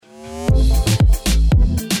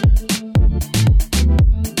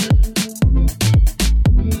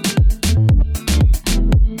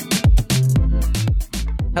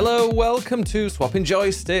welcome to Swapping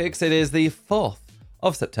Joysticks. It is the 4th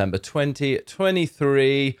of September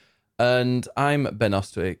 2023, and I'm Ben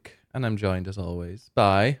Ostwick, and I'm joined as always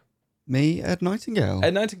by me, Ed Nightingale.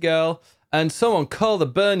 Ed Nightingale, and someone call the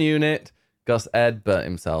burn unit, because Ed burnt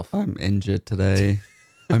himself. I'm injured today.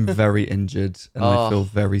 I'm very injured, and I feel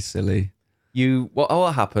very silly.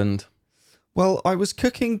 What happened? Well, I was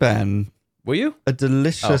cooking Ben. Were you? A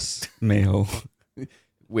delicious meal.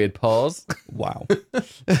 Weird pause. Wow.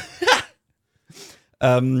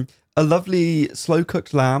 A lovely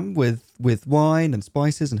slow-cooked lamb with wine and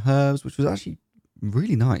spices and herbs, which was actually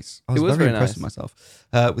really nice. I was very impressed with myself.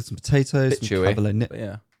 With some potatoes, some chewy, cavolo.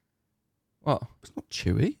 Yeah. What? It's not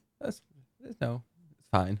chewy. No, it's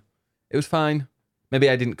fine. It was fine. Maybe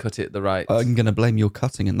I didn't cut it the right. I'm going to blame your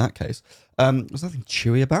cutting in that case. There's nothing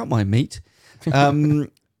chewy about my meat. And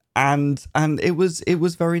it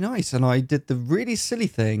was very nice. And I did the really silly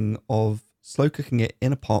thing of slow cooking it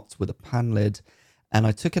in a pot with a pan lid. And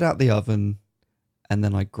I took it out the oven and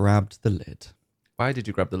then I grabbed the lid. Why did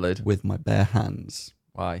you grab the lid? With my bare hands.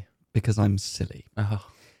 Why? Because I'm silly. Oh.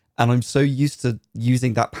 And I'm so used to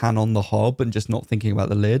using that pan on the hob and just not thinking about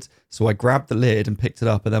the lid. So I grabbed the lid and picked it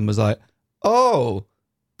up and then was like, oh,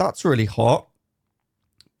 that's really hot.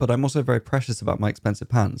 But I'm also very precious about my expensive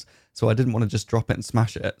pans. So I didn't want to just drop it and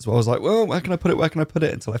smash it. So I was like, well, where can I put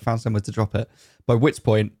it? Until I found somewhere to drop it. By which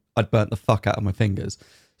point, I'd burnt the fuck out of my fingers.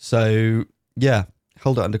 So, yeah,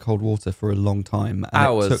 held it under cold water for a long time. And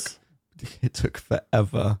hours. It took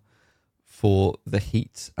forever for the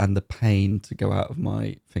heat and the pain to go out of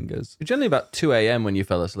my fingers. It's generally about 2 a.m. when you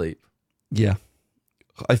fell asleep. Yeah.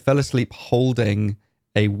 I fell asleep holding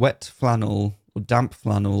a wet flannel or damp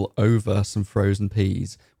flannel over some frozen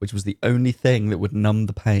peas, which was the only thing that would numb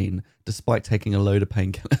the pain, despite taking a load of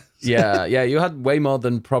painkillers. Yeah, you had way more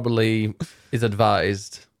than probably is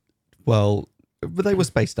advised. Well, but they were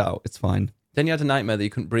spaced out. It's fine. Then you had a nightmare that you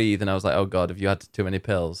couldn't breathe, and I was like, oh God, have you had too many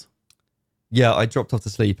pills? Yeah, I dropped off to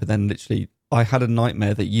sleep, and then literally I had a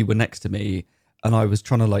nightmare that you were next to me, and I was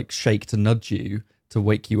trying to like shake to nudge you to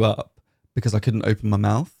wake you up because I couldn't open my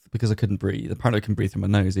mouth. Because I couldn't breathe. Apparently I couldn't breathe through my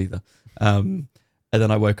nose either. And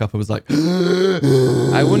then I woke up and was like...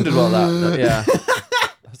 I wondered what that... Yeah.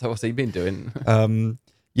 I was like, what's he been doing?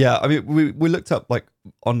 Yeah, I mean, we looked up like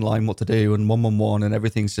online what to do and 111 and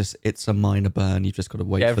everything's just, it's a minor burn. You've just got to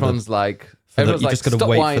wait everyone's you just got to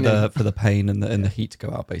wait for the pain and the heat to go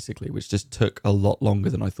out basically, which just took a lot longer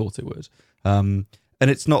than I thought it would. And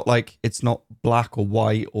it's not black or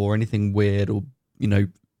white or anything weird or,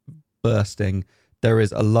 bursting. There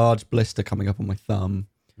is a large blister coming up on my thumb.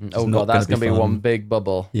 Oh God, that's going to be one big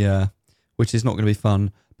bubble. Yeah, which is not going to be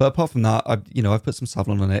fun. But apart from that, I've put some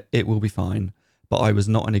Savlon on it. It will be fine. But I was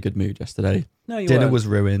not in a good mood yesterday. No, you Dinner weren't. was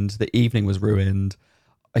ruined. The evening was ruined.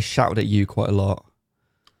 I shouted at you quite a lot.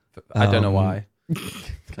 I don't know why.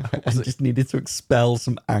 I just needed to expel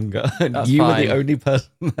some anger. And That's you fine. were the only person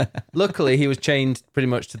there. Luckily, he was chained pretty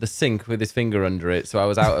much to the sink with his finger under it, so I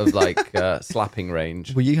was out of slapping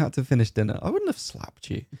range. Well, you had to finish dinner. I wouldn't have slapped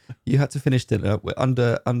you. You had to finish dinner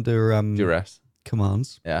under duress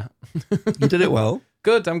commands. Yeah, you did it well.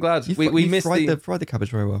 Good. I'm glad. We missed fried the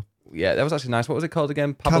cabbage very well. Yeah, that was actually nice. What was it called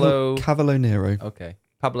again? Cavolo Nero. Okay,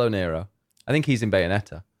 Pablo Nero. I think he's in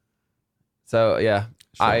Bayonetta. So yeah,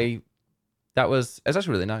 Sure. It's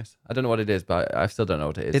actually really nice. I don't know what it is, but I still don't know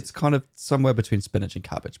what it is. It's kind of somewhere between spinach and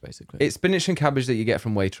cabbage, basically. It's spinach and cabbage that you get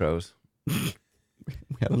from Waitrose. We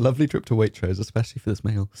had a lovely trip to Waitrose, especially for this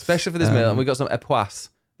meal. Meal, and we got some epoisse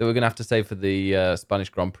that we're going to have to save for the Spanish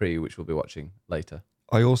Grand Prix, which we'll be watching later.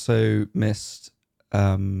 I also missed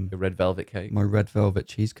The red velvet cake. my red velvet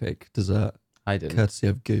cheesecake dessert, I didn't. courtesy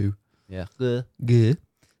of Goo. Yeah. Goo.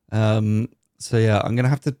 So yeah, I'm gonna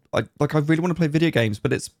have to. I really want to play video games,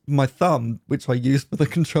 but it's my thumb which I use for the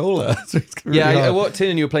controller. So it's gonna be Yeah, really I hard. walked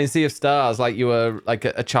in and you were playing Sea of Stars like you were like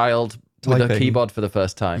a child with a Typing. keyboard for the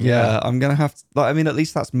first time. Yeah, I'm gonna have to. At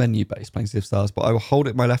least that's menu based playing Sea of Stars. But I will hold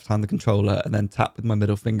it in my left hand, the controller, and then tap with my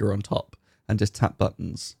middle finger on top, and just tap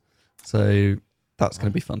buttons. So that's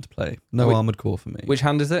gonna be fun to play. No Armored Core for me. Which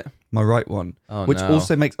hand is it? My right one, Oh, which no.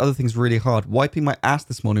 also makes other things really hard. Wiping my ass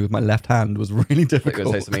this morning with my left hand was really I thought you were difficult.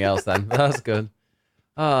 going to say something else then. That's good.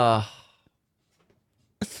 Well,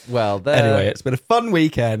 Anyway, it's been a fun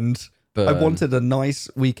weekend. I Burn. wanted a nice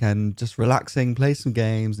weekend, just relaxing, play some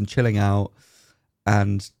games and chilling out.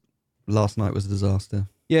 And last night was a disaster.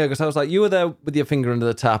 Yeah, because I was like, you were there with your finger under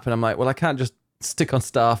the tap, and I'm like, well, I can't just stick on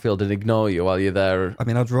Starfield and ignore you while you're there. I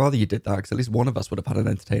mean, I'd rather you did that because at least one of us would have had an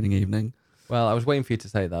entertaining evening. Well, I was waiting for you to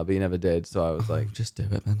say that, but you never did, so I was like, Just do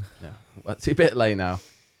it, man. yeah, well, it's a bit late now.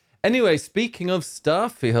 Anyway, speaking of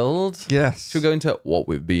Starfield, Yes. should we go into what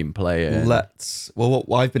we've been playing? What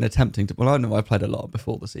I've been attempting to. Well, I know I played a lot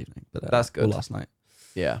before this evening, but That's good. or last night.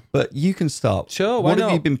 Yeah. But you can start. Sure, why What have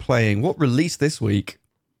not? you been playing? What released this week?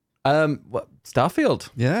 Starfield.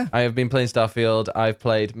 Yeah. I have been playing Starfield. I've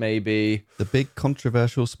played maybe... The big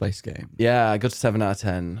controversial space game. Yeah, I got to 7 out of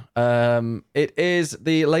 10. It is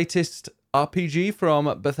the latest RPG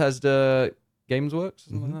from Bethesda Games Works.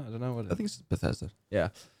 Something like that. I don't know what it is. I think it's Bethesda. Yeah.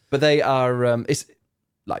 But they are... it's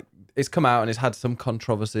come out and it's had some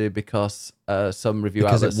controversy because some review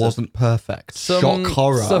Because outlets... it wasn't perfect. Shock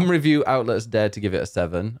horror. Some review outlets dared to give it a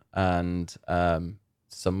 7 and...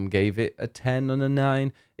 some gave it a 10 and a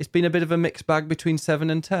 9. It's been a bit of a mixed bag between 7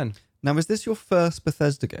 and 10. Now, is this your first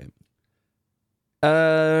Bethesda game?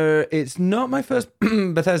 It's not my first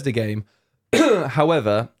Bethesda game.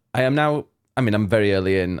 However, I am now... I mean, I'm very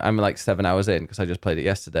early in. I'm like 7 hours in because I just played it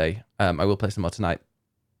yesterday. I will play some more tonight.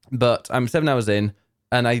 But I'm 7 hours in,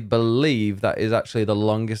 and I believe that is actually the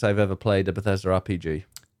longest I've ever played a Bethesda RPG.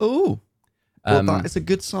 Oh, well, that is a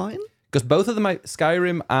good sign. Because both of them,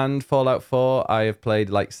 Skyrim and Fallout 4, I have played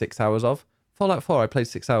like 6 hours of. Fallout 4, I played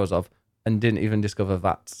 6 hours of and didn't even discover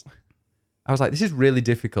VATS. I was like, this is really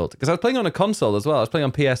difficult. Because I was playing on a console as well. I was playing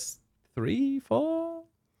on PS3, 4? What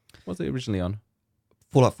was it originally on?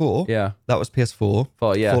 Fallout 4? Yeah. That was PS4.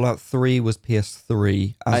 4, yeah. Fallout 3 was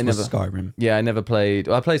PS3, as was Skyrim. Yeah, I never played...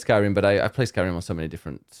 Well, I played Skyrim, but I played Skyrim on so many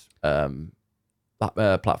different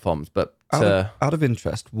platforms. But out of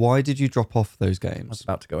interest, why did you drop off those I was games?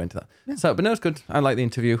 about to go into that. Yeah. So, but no, it's good. I like the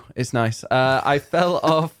interview. It's nice. I fell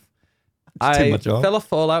off... Too much off. fell off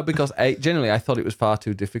Fallout because generally I thought it was far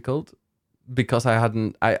too difficult because I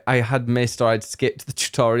had missed or I'd skipped the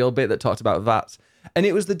tutorial bit that talked about VATS. And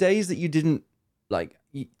it was the days that you didn't, like,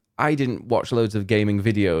 I didn't watch loads of gaming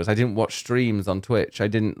videos. I didn't watch streams on Twitch. I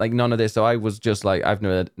didn't, like, none of this. So I was just like, I've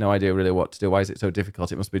no idea really what to do. Why is it so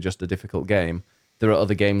difficult? It must be just a difficult game. There are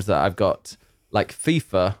other games that I've got, like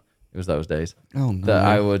FIFA, it was those days, Oh,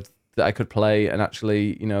 no. that I could play and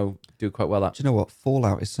actually, do quite well at. Do you know what?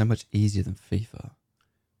 Fallout is so much easier than FIFA.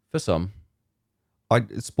 For some.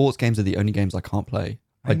 Sports games are the only games I can't play.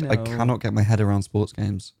 I know. cannot get my head around sports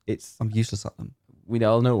games. It's I'm useless at them. We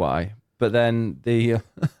all know why. But then yeah.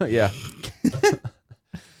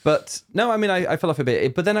 But no, I mean, I fell off a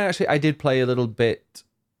bit. But then I did play a little bit,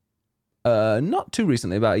 not too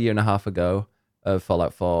recently, about a year and a half ago, of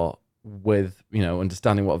Fallout 4 with,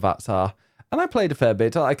 understanding what VATS are. And I played a fair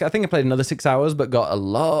bit. I think I played another 6 hours, but got a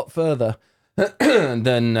lot further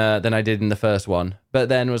than I did in the first one. But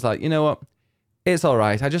then was like, you know what? It's all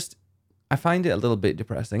right. I find it a little bit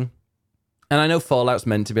depressing. And I know Fallout's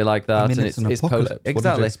meant to be like that. I mean, and it's an apocalypse. What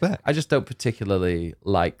did you expect? I just don't particularly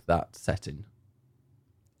like that setting.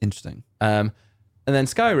 Interesting. And then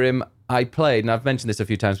Skyrim, I played, and I've mentioned this a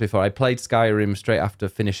few times before, I played Skyrim straight after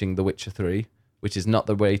finishing The Witcher 3, which is not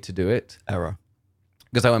the way to do it. Error.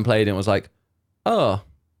 Because I went and played it and was like, oh,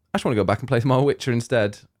 I just want to go back and play some more Witcher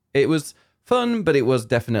instead. It was fun, but it was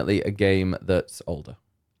definitely a game that's older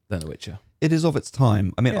than The Witcher. It is of its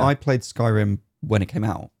time. I mean, Yeah. I played Skyrim when it came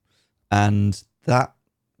out, and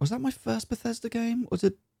was that my first Bethesda game, or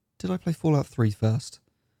did I play Fallout 3 first?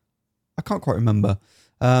 I can't quite remember.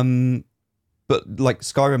 But like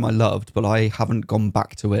Skyrim I loved, but I haven't gone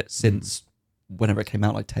back to it since whenever it came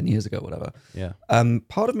out, like 10 years ago, whatever. Yeah.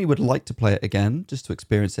 Part of me would like to play it again, just to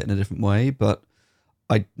experience it in a different way, but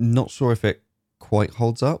I'm not sure if it quite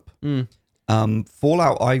holds up.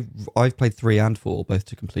 Fallout, I've played 3 and 4, both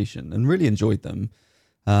to completion, and really enjoyed them.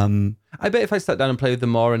 I bet if I sat down and played with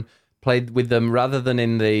them more and played with them rather than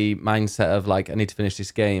in the mindset of like, I need to finish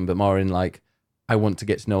this game, but more in like, I want to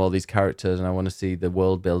get to know all these characters and I want to see the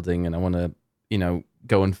world building and I want to,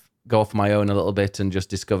 go off my own a little bit and just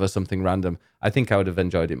discover something random. I think I would have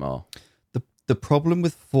enjoyed it more. The problem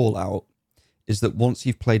with Fallout is that once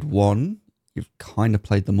you've played one, you've kind of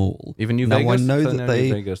played them all. Even New Now, Vegas? I know So that no they.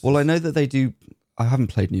 New Vegas. Well, I know that they do. I haven't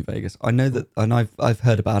played New Vegas. I know that, and I've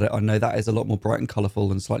heard about it. I know that is a lot more bright and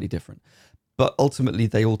colourful and slightly different. But ultimately,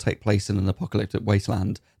 they all take place in an apocalyptic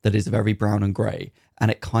wasteland that is very brown and grey,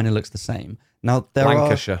 and it kind of looks the same. Now there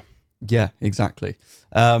Lancashire. Yeah, exactly.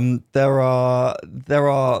 There are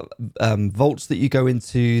vaults that you go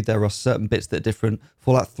into. There are certain bits that are different.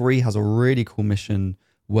 Fallout 3 has a really cool mission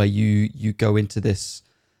where you go into this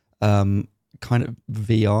kind of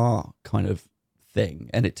VR kind of thing,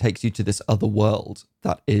 and it takes you to this other world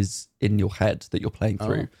that is in your head that you're playing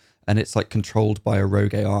through, and it's like controlled by a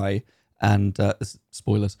rogue AI. And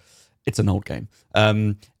spoilers, it's an old game.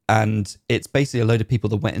 And it's basically a load of people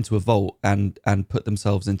that went into a vault and put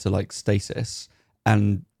themselves into like stasis,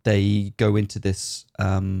 and they go into this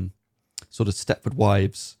sort of Stepford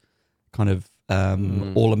Wives kind of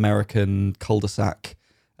all-American cul-de-sac,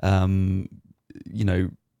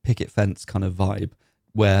 picket fence kind of vibe,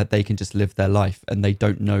 where they can just live their life and they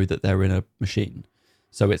don't know that they're in a machine.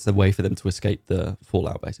 So it's a way for them to escape the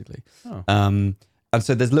fallout, basically. Oh. And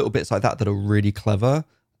so there's little bits like that are really clever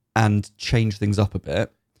and change things up a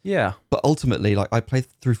bit. Yeah. But ultimately, like, I played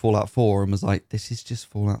through Fallout 4 and was like, this is just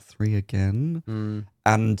Fallout 3 again.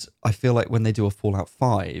 And I feel like when they do a Fallout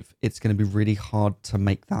 5, it's going to be really hard to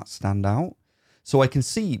make that stand out. So I can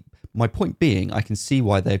see, my point being, I can see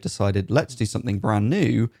why they've decided, let's do something brand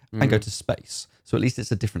new and go to space. So at least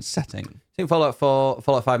it's a different setting. I think Fallout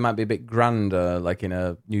 5 might be a bit grander, like in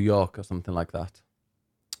a New York or something like that.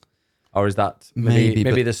 Or is that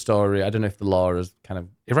maybe the story? I don't know if the lore has kind of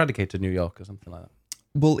eradicated New York or something like that.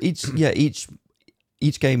 Well, each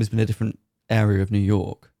game has been a different area of New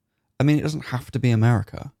York. I mean, it doesn't have to be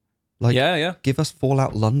America. Like, give us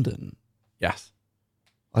Fallout London. Yes.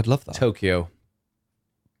 I'd love that. Tokyo.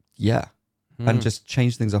 Yeah. And just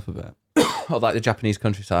change things up a bit. Or like the Japanese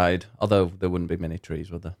countryside, although there wouldn't be many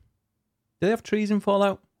trees, would there? Do they have trees in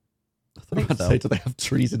Fallout? I think so. Say, do they have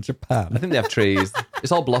trees in Japan? I think they have trees.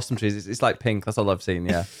 It's all blossom trees. It's like pink. That's all I've seen,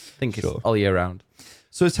 yeah. I think it's all year round.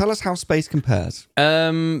 So tell us how space compares. But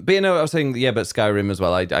I was saying, but Skyrim as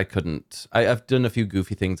well. I couldn't. I've done a few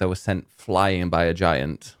goofy things. I was sent flying by a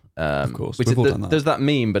giant. Of course, we've all done that. There's that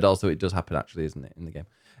meme, but also it does happen actually, isn't it, in the game?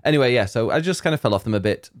 Anyway, yeah. So I just kind of fell off them a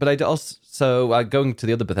bit. But I also going to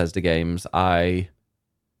the other Bethesda games. I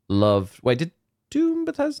loved. Wait, did Doom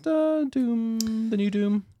Bethesda? The new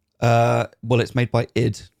Doom? Well, it's made by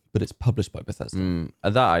id, but it's published by Bethesda.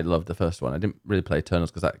 That I loved the first one. I didn't really play Eternal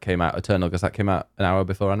because that came out an hour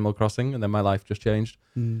before Animal Crossing, and then my life just changed.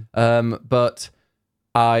 But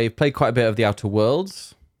I played quite a bit of the Outer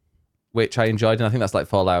Worlds, which I enjoyed, and I think that's like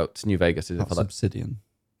Fallout New Vegas. Is it That's Obsidian?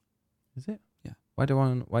 Is it? Yeah. Why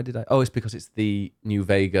did I? Oh, it's because it's the New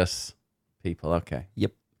Vegas people. Okay.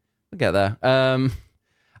 Yep. We'll get there.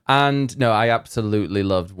 And no, I absolutely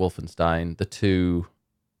loved Wolfenstein, the 2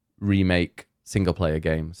 remake single player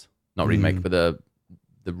games. Not remake, but the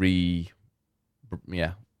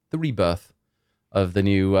rebirth of the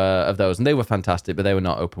new of those, and they were fantastic, but they were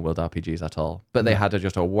not open world RPGs at all. But they had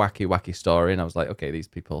just a wacky story, and I was like, okay, these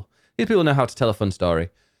people know how to tell a fun story.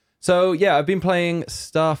 So yeah, I've been playing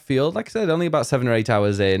Starfield. Like I said, only about 7 or 8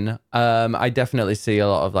 hours in. I definitely see a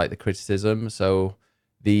lot of like the criticism. So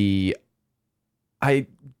the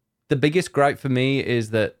biggest gripe for me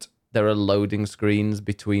is that there are loading screens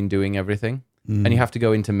between doing everything, and you have to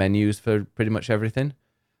go into menus for pretty much everything.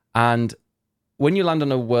 And when you land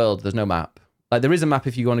on a world, there's no map. Like, there is a map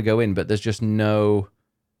if you want to go in, but there's just no.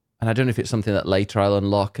 And I don't know if it's something that later I'll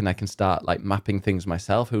unlock and I can start like mapping things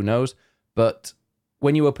myself. Who knows? But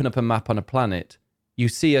when you open up a map on a planet, you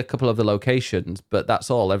see a couple of the locations, but that's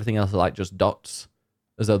all. Everything else is like just dots,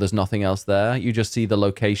 as though there's nothing else there. You just see the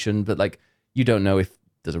location, but like you don't know if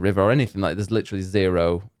there's a river or anything. Like, there's literally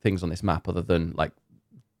 0 things on this map other than like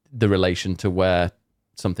the relation to where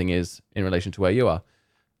something is in relation to where you are.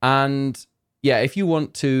 And yeah, if you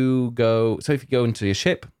want to go, so if you go into your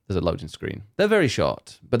ship, there's a loading screen. They're very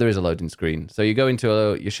short, but there is a loading screen. So you go into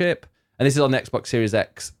your ship, and this is on the Xbox Series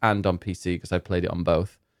X and on PC because I played it on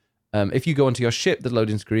both. If you go onto your ship, the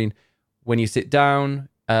loading screen, when you sit down,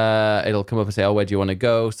 it'll come up and say, oh, where do you want to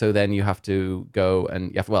go? So then you have to go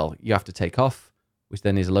and you have to take off, which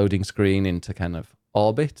then is a loading screen into kind of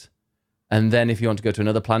orbit. And then if you want to go to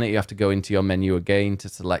another planet, you have to go into your menu again to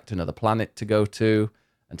select another planet to go to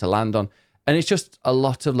and to land on. And it's just a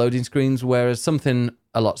lot of loading screens, whereas something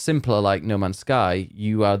a lot simpler like No Man's Sky,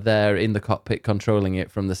 you are there in the cockpit controlling it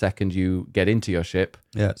from the second you get into your ship.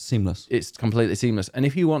 Yeah, it's seamless. It's completely seamless. And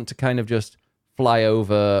if you want to kind of just fly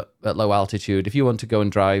over at low altitude, if you want to go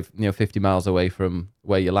and drive 50 miles away from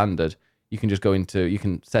where you landed, you can just you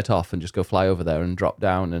can set off and just go fly over there and drop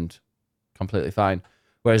down and completely fine.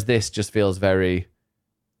 Whereas this just feels very,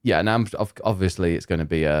 and obviously it's going to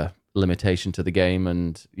be a limitation to the game,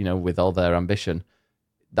 and with all their ambition,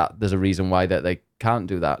 that there's a reason why that they can't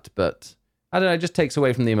do that. But I don't know, it just takes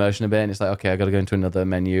away from the immersion a bit, and it's like, okay, I got to go into another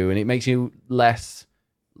menu, and it makes you less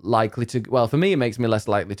likely to. Well, for me, it makes me less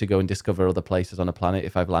likely to go and discover other places on a planet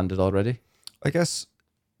if I've landed already. I guess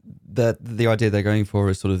the idea they're going for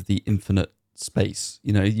is sort of the infinite space.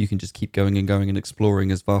 You can just keep going and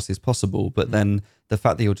exploring as vastly as possible, but then the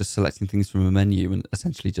fact that you're just selecting things from a menu and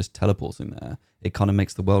essentially just teleporting there, it kind of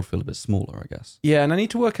makes the world feel a bit smaller, I guess. Yeah, and I need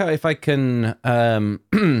to work out if I can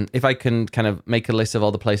if I can kind of make a list of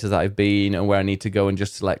all the places that I've been and where I need to go and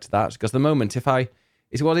just select that. Because the moment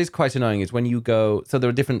what is quite annoying is when you go, so there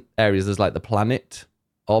are different areas. There's like the planet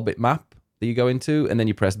orbit map, that you go into, and then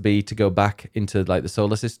you press B to go back into like the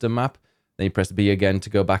solar system map. Then you press B again to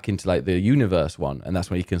go back into like the universe one, and that's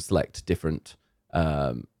when you can select different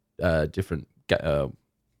solar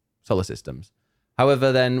systems.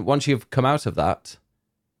 However, then once you've come out of that,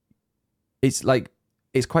 it's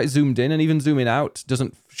quite zoomed in, and even zooming out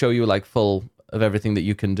doesn't show you like full of everything that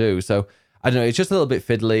you can do. So I don't know, it's just a little bit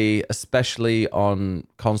fiddly, especially on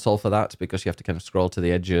console for that, because you have to kind of scroll to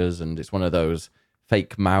the edges, and it's one of those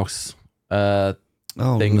fake mouse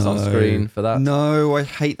things on screen for that. No, I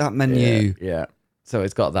hate that menu. Yeah. So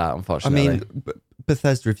it's got that, unfortunately. I mean,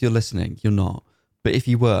 Bethesda, if you're listening, you're not. But if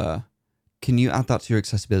you were, can you add that to your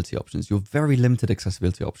accessibility options? Your very limited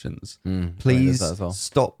accessibility options. Please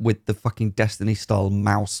stop with the fucking Destiny-style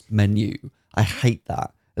mouse menu. I hate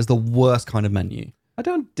that. It's the worst kind of menu. I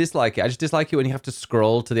don't dislike it. I just dislike it when you have to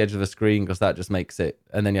scroll to the edge of the screen, because that just makes it,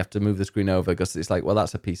 and then you have to move the screen over because it's like, well,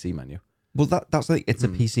 that's a PC menu. Well, that's like, it's a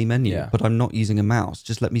PC menu, but I'm not using a mouse.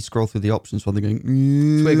 Just let me scroll through the options while they're going. It's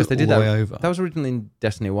weird because they did that. Over. That was originally in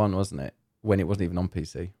Destiny 1, wasn't it? When it wasn't even on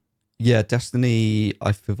PC. Yeah, Destiny,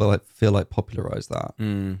 I feel like popularized that.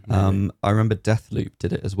 I remember Deathloop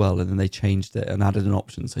did it as well, and then they changed it and added an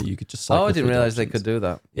option so you could just cycle. Oh, I didn't realize they could do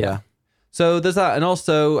that. Yeah. So there's that, and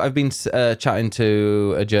also I've been chatting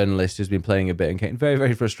to a journalist who's been playing a bit and getting very,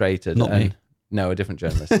 very frustrated. Not me. No, a different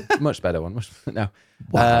journalist. Much better one.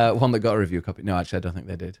 Wow. One that got a review copy. No, actually, I don't think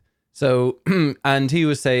they did. So, and he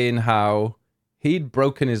was saying how he'd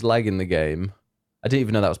broken his leg in the game. I didn't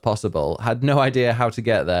even know that was possible. Had no idea how to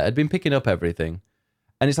get there. Had been picking up everything.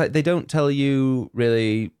 And it's like they don't tell you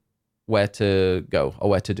really where to go or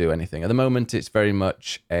where to do anything. At the moment, it's very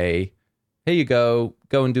much a, here you go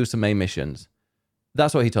and do some main missions.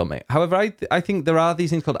 That's what he told me. However, I think there are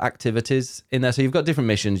these things called activities in there. So you've got different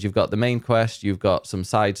missions. You've got the main quest. You've got some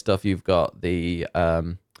side stuff. You've got the,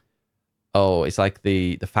 it's like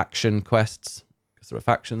the faction quests, because there are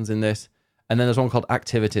factions in this. And then there's one called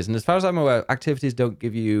activities. And as far as I'm aware, activities don't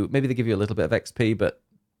give you, maybe they give you a little bit of XP, but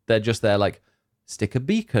they're just there like stick a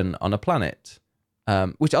beacon on a planet.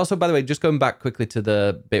 Which also, by the way, just going back quickly to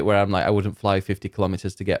the bit where I'm like, I wouldn't fly 50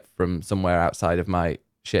 kilometers to get from somewhere outside of my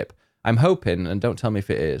ship. I'm hoping, and don't tell me if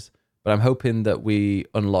it is, but I'm hoping that we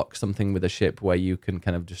unlock something with a ship where you can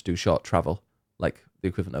kind of just do short travel, like the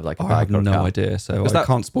equivalent of like a bike or a car. I have no idea, so I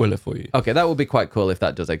can't spoil it for you. Okay, that would be quite cool if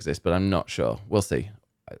that does exist, but I'm not sure. We'll see.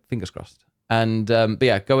 Fingers crossed. And but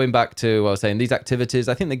yeah, going back to what I was saying, these activities,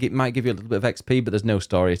 I think they might give you a little bit of XP, but there's no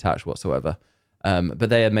story attached whatsoever. But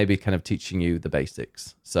they are maybe kind of teaching you the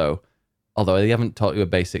basics. So, although they haven't taught you the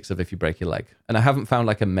basics of if you break your leg, and I haven't found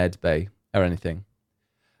like a med bay or anything.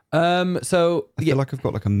 So I feel like I've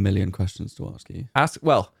got like a million questions to ask you.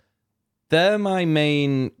 Well, they're my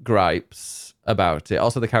main gripes about it.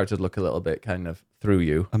 Also, the characters look a little bit kind of through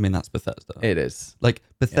you. I mean, that's Bethesda. It is. Like,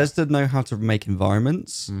 Bethesda know how to make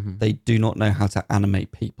environments. Mm-hmm. They do not know how to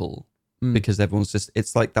animate people because everyone's just,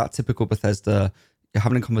 it's like that typical Bethesda, you're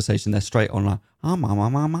having a conversation, they're straight on like,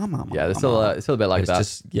 yeah, it's still a bit like that.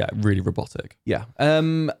 It's just, really robotic. Yeah.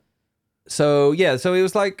 So it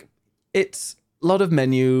was like, it's a lot of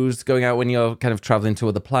menus going out when you're kind of traveling to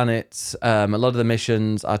other planets. A lot of the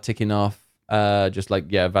missions are ticking off, just like,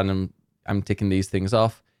 random, I'm ticking these things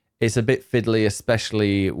off. It's a bit fiddly,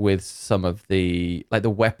 especially with some of the, like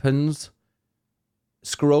the weapons.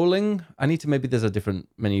 Scrolling, maybe there's a different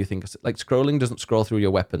menu thing. Like scrolling doesn't scroll through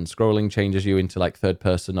your weapon. Scrolling changes you into like third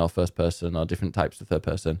person or first person or different types of third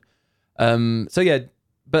person.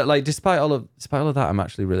 But like despite all of that, I'm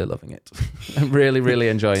actually really loving it. I'm really, really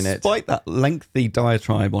enjoying it. Despite that lengthy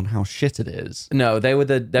diatribe on how shit it is. No, they were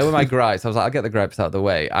my gripes. I was like, I'll get the gripes out of the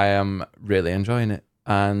way. I am really enjoying it.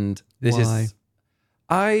 And this is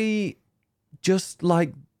I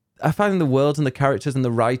find the worlds and the characters and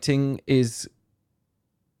the writing is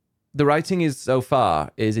so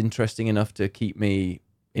far is interesting enough to keep me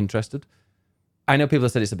interested. I know people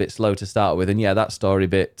have said it's a bit slow to start with, and that story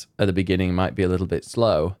bit at the beginning might be a little bit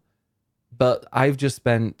slow, but I've just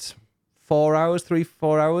spent 4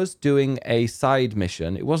 hours doing a side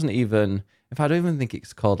mission. It wasn't even, in fact, I don't even think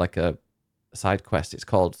it's called like a side quest. It's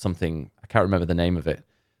called something, I can't remember the name of it,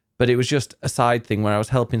 but it was just a side thing where I was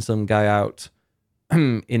helping some guy out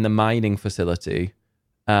in the mining facility,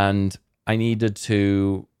 and I needed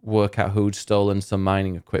to work out who'd stolen some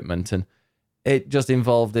mining equipment, and it just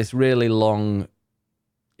involved this really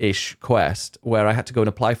long-ish quest where I had to go and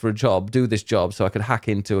apply for a job, do this job so I could hack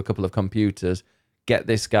into a couple of computers, get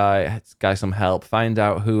this guy some help, find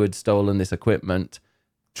out who had stolen this equipment,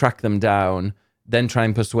 track them down, then try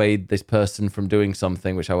and persuade this person from doing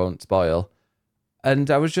something, which I won't spoil.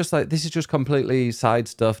 And I was just like, this is just completely side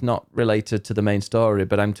stuff, not related to the main story,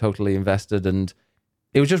 but I'm totally invested, and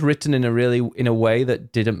it was just written in a way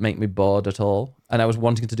that didn't make me bored at all, and I was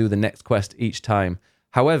wanting to do the next quest each time.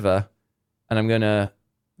 However, and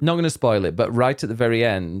not gonna spoil it, but right at the very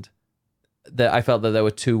end, that I felt that there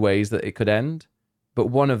were two ways that it could end, but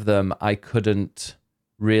one of them I couldn't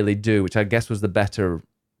really do, which I guess was the better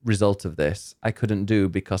result of this. I couldn't do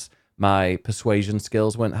because my persuasion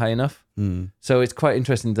skills weren't high enough. So it's quite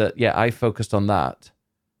interesting that I focused on that.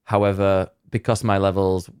 However, because my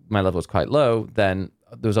level was quite low, then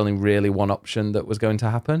there was only really one option that was going to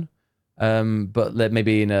happen. But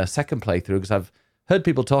maybe in a second playthrough, because I've heard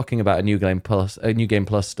people talking about a new game plus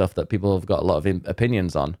stuff that people have got a lot of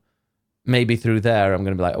opinions on. Maybe through there, I'm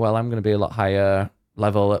going to be like, well, I'm going to be a lot higher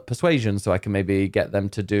level at persuasion, so I can maybe get them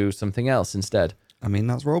to do something else instead. I mean,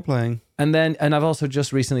 that's role playing. And I've also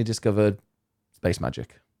just recently discovered space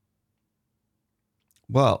magic.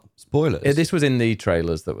 Well, spoilers. This was in the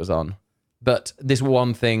trailers that was on, but this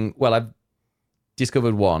one thing. Well, I've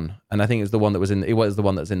discovered one, and I think it was the one that was in. It was the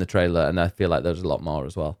one that's in the trailer, and I feel like there's a lot more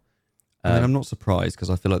as well. I mean, I'm not surprised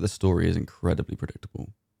because I feel like the story is incredibly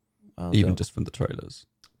predictable, even just from the trailers.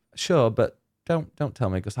 Sure, but don't tell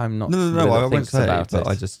me because I'm not. No. I won't say about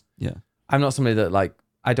but it. I'm not somebody that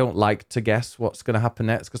I don't like to guess what's going to happen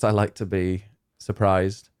next because I like to be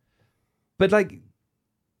surprised. But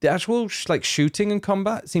the actual shooting and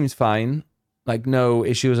combat seems fine. No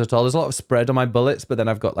issues at all. There's a lot of spread on my bullets, but then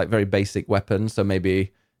I've got very basic weapons. So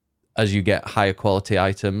maybe as you get higher quality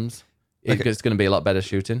items, it's going to be a lot better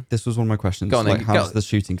shooting. This was one of my questions. How does the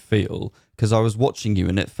shooting feel? Because I was watching you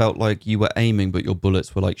and it felt like you were aiming, but your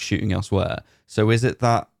bullets were shooting elsewhere. So is it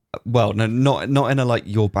that? Well, no, not in a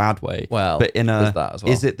your bad way. Well, but in a that as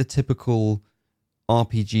well. Is it the typical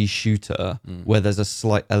RPG shooter where there's a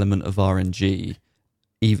slight element of RNG,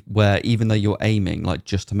 where even though you're aiming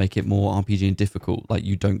just to make it more RPG and difficult,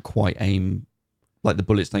 you don't quite aim, the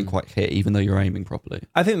bullets don't quite hit, even though you're aiming properly?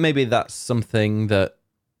 I think maybe that's something that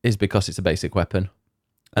is because it's a basic weapon.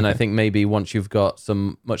 And I think maybe once you've got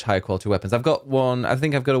some much higher quality weapons, I've got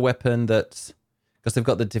a weapon that's, because they've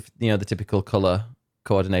got the typical color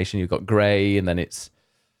coordination. You've got gray, and then it's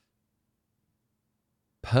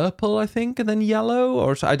purple, I think, and then yellow,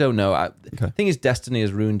 or I don't know. The thing is, Destiny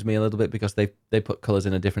has ruined me a little bit because they put colors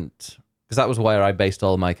in a different, because that was where I based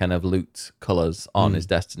all my kind of loot colors on is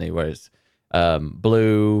Destiny, whereas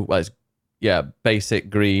blue, basic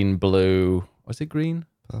green, blue, was it green?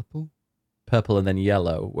 Purple and then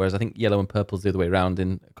yellow, whereas I think yellow and purple is the other way around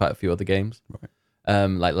in quite a few other games, right?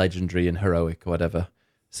 Like Legendary and Heroic or whatever.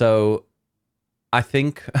 So I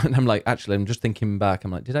think, and I'm I'm just thinking back,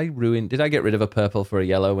 I'm did I get rid of a purple for a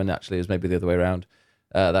yellow when actually it was maybe the other way around?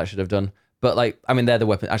 That I should have done. But they're the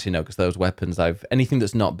weapons. Actually, no, because those weapons, anything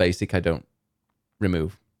that's not basic, I don't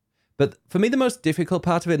remove. But for me, the most difficult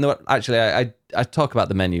part of it, I talk about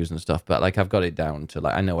the menus and stuff, but I've got it down to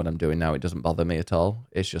I know what I'm doing now. It doesn't bother me at all.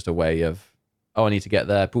 It's just a way of, I need to get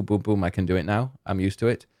there. Boom, boom, boom. I can do it now. I'm used to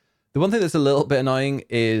it. The one thing that's a little bit annoying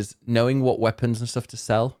is knowing what weapons and stuff to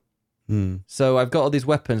sell. So I've got all these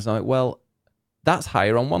weapons, and I'm well, that's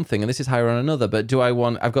higher on one thing, and this is higher on another. But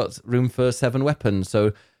I've got room for 7 weapons,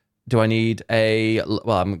 so do I need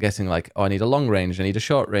I'm guessing I need a long range, I need a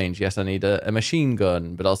short range. Yes, I need a machine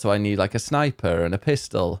gun, but also I need a sniper and a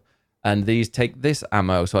pistol. And these take this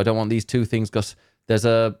ammo, so I don't want these two things because there's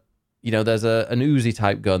an Uzi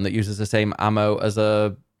type gun that uses the same ammo as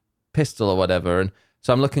a pistol or whatever. And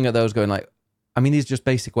so I'm looking at those going these are just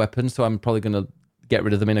basic weapons, so I'm probably going to get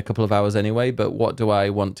rid of them in a couple of hours anyway. But what do I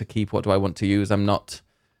want to keep? What do I want to use? I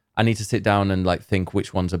need to sit down and think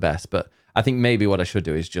which ones are best. But I think maybe what I should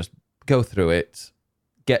do is just go through it,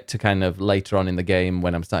 get to kind of later on in the game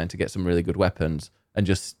when I'm starting to get some really good weapons, and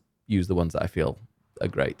just use the ones that I feel are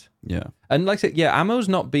great. Yeah. And I said, ammo's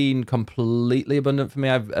not been completely abundant for me.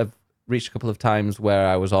 I've reached a couple of times where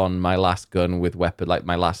I was on my last gun with weapon,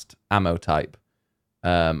 my last ammo type,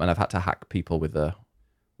 and I've had to hack people with an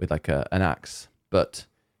axe. But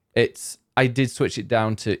I did switch it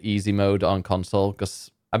down to easy mode on console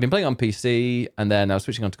because I've been playing on PC, and then I was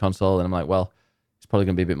switching on to console, and I'm well, it's probably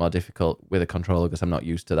going to be a bit more difficult with a controller because I'm not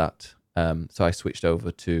used to that. So I switched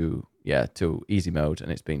over to easy mode,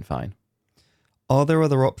 and it's been fine. Are there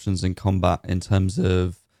other options in combat in terms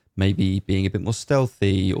of maybe being a bit more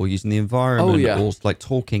stealthy or using the environment or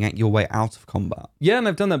talking your way out of combat? Yeah, and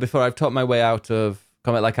I've done that before. I've talked my way out of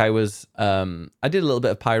combat. I did a little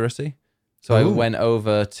bit of piracy. So I went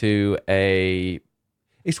over to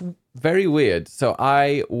it's very weird. So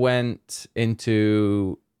I went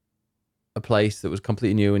into a place that was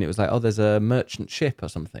completely new, and it was there's a merchant ship or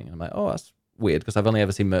something. And I'm that's weird because I've only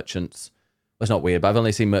ever seen merchants. Well, it's not weird, but I've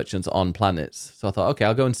only seen merchants on planets. So I thought, okay,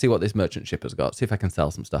 I'll go and see what this merchant ship has got, see if I can sell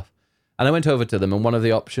some stuff. And I went over to them, and one of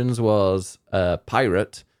the options was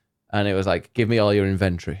pirate, and it was like, give me all your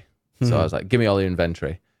inventory. So I was like, give me all your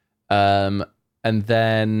inventory. And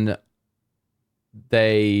then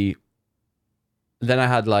I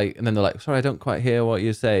had like, and then they're like, sorry, I don't quite hear what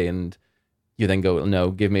you say. And you then go,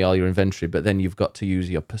 no, give me all your inventory. But then you've got to use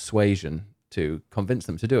your persuasion to convince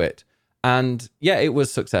them to do it. And yeah, it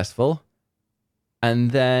was successful.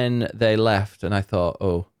 And then they left, and I thought,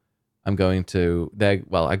 oh, I got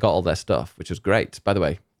all their stuff, which was great. By the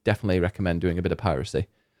way, definitely recommend doing a bit of piracy.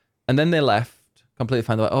 And then they left, completely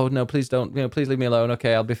fine. They're like, oh, no, please don't, please leave me alone.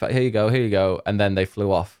 Okay, I'll be fine. Here you go. And then they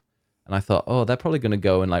flew off. And I thought, oh, they're probably going to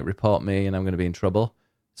go and like report me, and I'm going to be in trouble.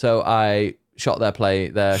 So I shot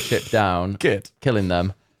their ship down, killing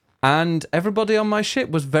them. And everybody on my ship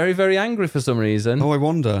was very, very angry for some reason. Oh, I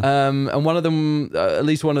wonder. And one of them, at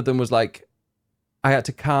least one of them was like, I had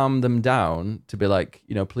to calm them down to be like,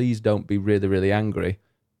 please don't be really, really angry.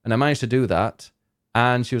 And I managed to do that.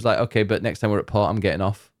 And she was like, okay, but next time we're at port, I'm getting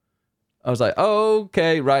off. I was like, oh,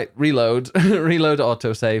 okay, right, reload, reload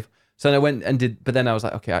autosave. So then I went and did, but then I was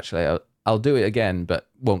like, okay, actually, I'll do it again, but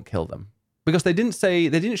won't kill them. Because they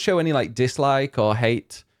didn't show any like dislike or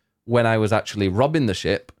hate when I was actually robbing the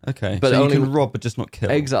ship. Okay, but so you can rob but just not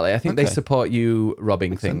kill. Exactly. I think they support you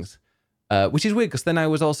robbing things. Which is weird, because then I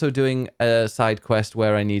was also doing a side quest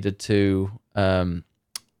where I needed to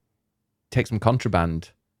take some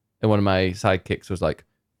contraband. And one of my sidekicks was like,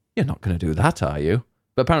 you're not going to do that, are you?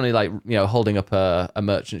 But apparently, like, holding up a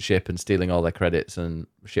merchant ship and stealing all their credits and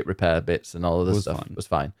ship repair bits and all of this stuff was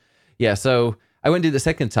fine. Yeah, so I went and did it the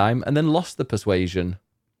second time and then lost the persuasion.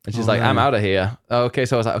 And she's like, I'm out of here. Okay,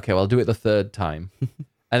 so I was like, okay, well, I'll do it the third time.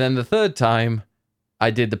 And then the third time,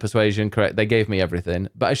 I did the persuasion correct. They gave me everything.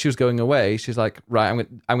 But as she was going away, she's like, right, I'm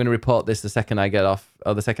going to report this the second I get off,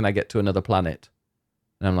 or the second I get to another planet.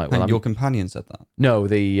 And I'm like, well, your companion said that? No,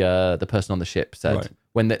 the person on the ship said,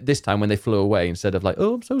 this time when they flew away, instead of like,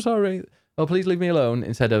 oh, I'm so sorry, oh, please leave me alone,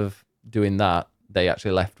 instead of doing that, they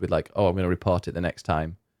actually left with like, oh, I'm going to report it the next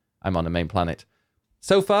time I'm on a main planet.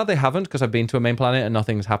 So far, they haven't, because I've been to a main planet and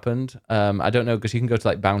nothing's happened. I don't know, because you can go to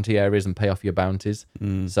like bounty areas and pay off your bounties.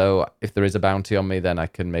 So if there is a bounty on me, then I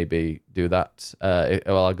can maybe do that.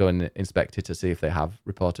 I'll go and inspect it to see if they have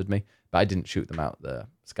reported me. But I didn't shoot them out the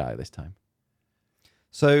sky this time.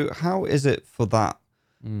 So how is it for that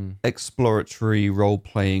exploratory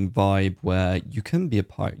role-playing vibe where you can be a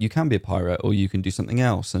pirate, or you can do something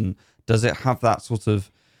else? And does it have that sort of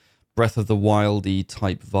Breath of the Wildy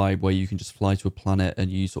type vibe where you can just fly to a planet and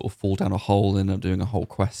you sort of fall down a hole and end up doing a whole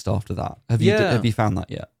quest after that? Have you found that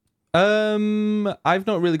yet? I've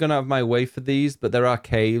not really gone out of my way for these, but there are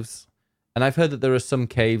caves, and I've heard that there are some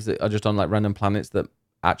caves that are just on like random planets that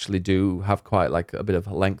actually do have quite like a bit of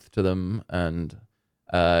length to them, and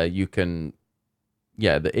you can,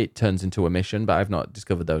 it turns into a mission, but I've not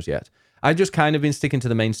discovered those yet. I've just kind of been sticking to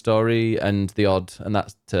the main story and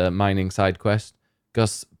that's mining side quest,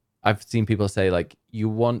 because I've seen people say like you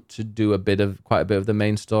want to do quite a bit of the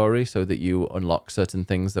main story so that you unlock certain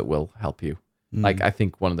things that will help you. Like I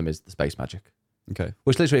think one of them is the space magic. Okay.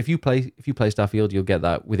 Which literally, if you play Starfield, you'll get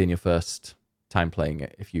that within your first time playing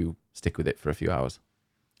it if you stick with it for a few hours.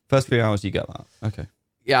 First few hours, you get that. Okay.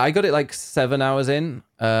 Yeah, I got it like 7 hours in,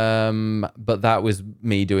 but that was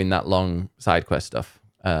me doing that long side quest stuff.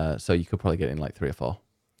 So you could probably get it in like 3 or 4.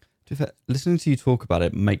 Listening to you talk about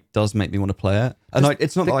it does make me want to play it. And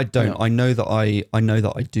it's not that I don't. I know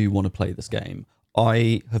that I do want to play this game.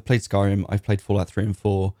 I have played Skyrim. I've played Fallout 3 and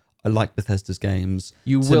 4. I like Bethesda's games.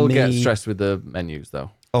 You will get stressed with the menus,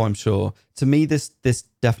 though. Oh, I'm sure. To me, this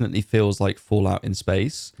definitely feels like Fallout in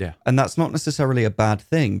space. Yeah. And that's not necessarily a bad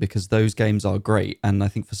thing, because those games are great. And I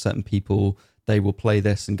think for certain people, they will play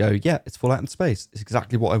this and go, yeah, it's Fallout in space. It's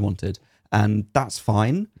exactly what I wanted. And that's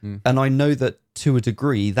fine. And I know that to a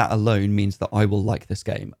degree, that alone means that I will like this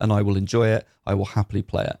game and I will enjoy it. I will happily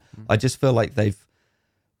play it. I just feel like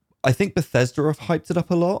I think Bethesda have hyped it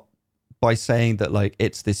up a lot by saying that like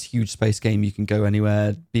it's this huge space game. You can go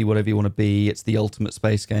anywhere, be whatever you want to be. It's the ultimate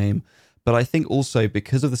space game. But I think also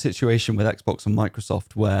because of the situation with Xbox and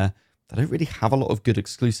Microsoft, where they don't really have a lot of good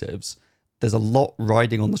exclusives, there's a lot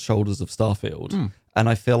riding on the shoulders of Starfield. And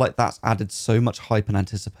I feel like that's added so much hype and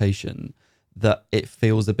anticipation that it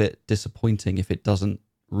feels a bit disappointing if it doesn't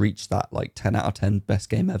reach that like 10 out of 10 best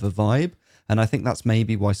game ever vibe. And I think that's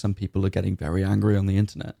maybe why some people are getting very angry on the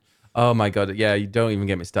internet. Oh my God. Yeah, you don't even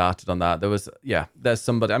get me started on that. There's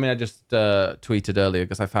somebody, I mean, I just tweeted earlier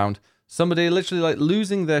because I found somebody literally like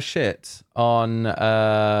losing their shit on,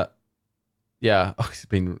 it's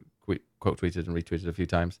been quote tweeted and retweeted a few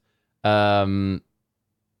times.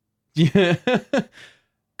 Yeah.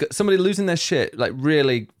 somebody losing their shit, like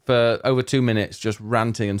really for over 2 minutes, just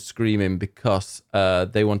ranting and screaming because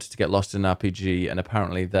they wanted to get lost in an RPG, and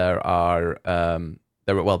apparently there are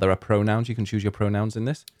pronouns. You can choose your pronouns in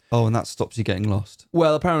this. Oh, and that stops you getting lost.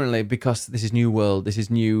 Well, apparently because this is new world, this is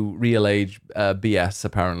new real age BS.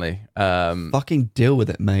 Apparently, Fucking deal with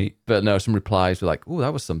it, mate. but no, some replies were like, "Oh,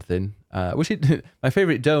 that was something." Wish he'd. My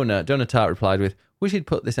favorite donor Tart replied with, "Wish he'd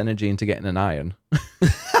put this energy into getting an iron."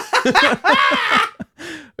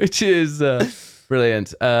 Which is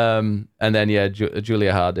brilliant. And then,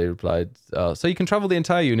 Julia Hardy replied, so you can travel the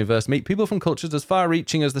entire universe, meet people from cultures as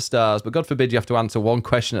far-reaching as the stars, but God forbid you have to answer one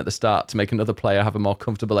question at the start to make another player have a more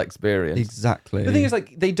comfortable experience. Exactly. The thing is,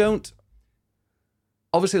 like, they don't...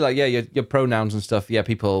 Obviously, like, your pronouns and stuff,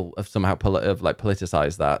 people have somehow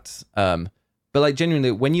politicized that. But, like,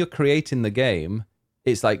 genuinely, when you're creating the game,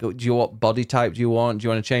 it's like, what body type do you want? Do you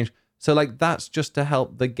want to change... So, like, that's just to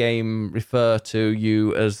help the game refer to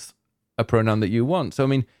you as a pronoun that you want. So, I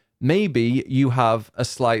mean, maybe you have a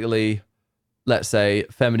slightly, let's say,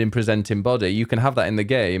 feminine presenting body. You can have that in the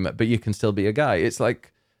game, but you can still be a guy. It's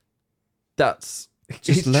like, that's...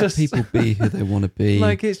 Just let people be who they want to be.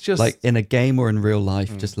 Like, it's just... Like, in a game or in real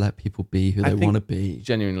life, just let people be who they want to be.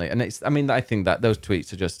 Genuinely. And I think that those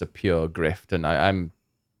tweets are just a pure grift, and I'm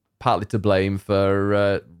partly to blame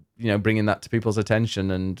for... bringing that to people's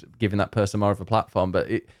attention and giving that person more of a platform.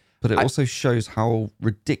 But it also shows how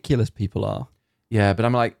ridiculous people are. Yeah, but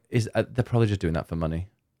I'm like, they're probably just doing that for money.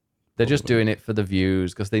 They're just doing it for the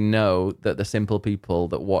views because they know that the simple people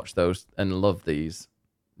that watch those and love these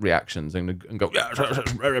reactions and go, yeah,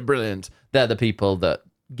 it's very brilliant. They're the people that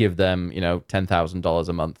give them, $10,000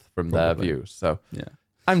 a month from their views. So yeah,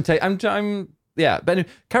 I'm yeah. But anyway,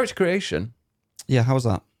 character creation. Yeah, how was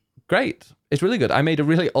that? Great. It's really good. I made a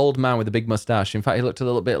really old man with a big mustache. In fact, he looked a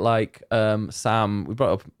little bit like Sam. We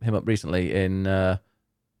brought him up recently in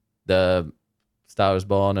the Star Is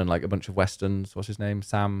Born and like a bunch of westerns. What's his name?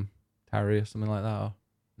 Sam Tarry or something like that? Or,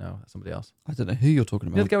 no, that's somebody else. I don't know who you're talking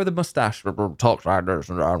You know about. the guy with the mustache? Talks like this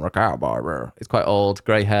and I'm a cowboy. It's quite old.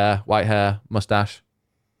 Grey hair, white hair, mustache.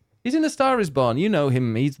 He's in The Star Is Born. You know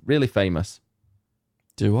him. He's really famous.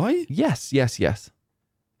 Do I? Yes. Isn't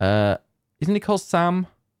he called Sam?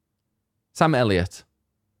 Sam Elliott.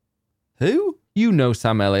 Who? You know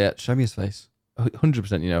Sam Elliott. Show me his face.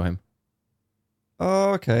 100% you know him.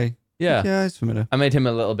 Oh, okay. Yeah. Yeah, he's familiar. I made him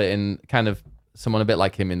a little bit in kind of someone a bit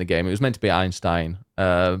like him in the game. It was meant to be Einstein,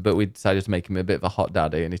 but we decided to make him a bit of a hot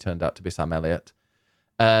daddy, and he turned out to be Sam Elliott.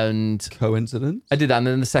 And Coincidence? I did that, and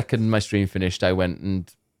then the second my stream finished, I went and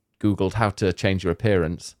Googled how to change your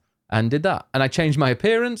appearance and did that. And I changed my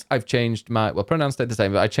appearance. I've changed my, pronouns stayed the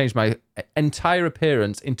same, but I changed my entire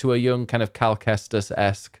appearance into a young kind of Cal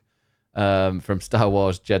Kestis-esque from Star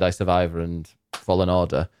Wars, Jedi Survivor, and Fallen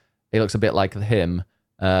Order. He looks a bit like him,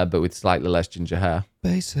 but with slightly less ginger hair.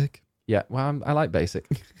 Basic. Yeah, well, I like basic.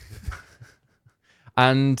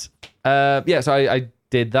 And so I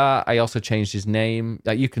did that. I also changed his name.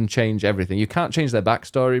 Like, you can change everything. You can't change their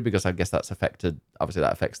backstory because I guess that's affected. Obviously,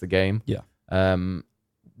 that affects the game. Yeah.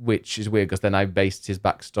 Which is weird because then I based his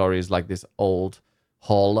backstory as like this old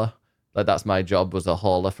hauler. Like, that's my job, was a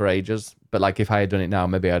hauler for ages. But like, if I had done it now,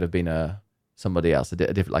 maybe I'd have been somebody else, a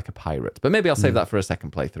different, like a pirate. But maybe I'll save that for a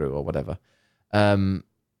second playthrough or whatever. You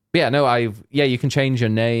can change your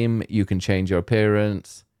name. You can change your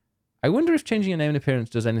appearance. I wonder if changing your name and appearance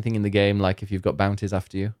does anything in the game, like if you've got bounties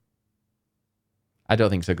after you. I don't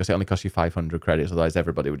think so, because it only costs you 500 credits. Otherwise,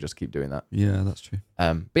 everybody would just keep doing that. Yeah, that's true.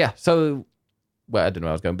 So... Well, I don't know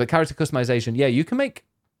where I was going, but character customization, you can make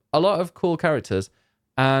a lot of cool characters.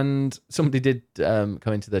 And somebody did come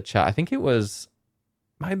into the chat. I think it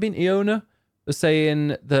might have been Iona, was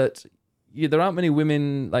saying that there aren't many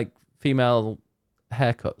women, like female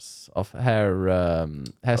haircuts of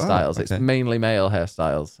hairstyles. okay. It's mainly male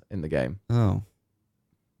hairstyles in the game. Oh,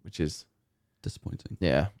 which is disappointing.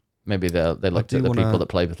 Yeah, maybe they looked at the people that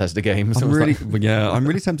play Bethesda games. I'm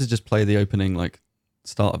really tempted to just play the opening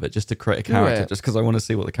start of it just to create a character, just because I want to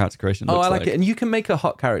see what the character creation looks like. I like it. And you can make a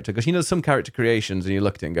hot character, because some character creations and you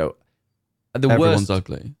look at it and go, everyone's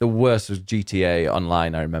ugly. The worst was GTA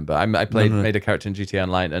Online, I remember. I made a character in GTA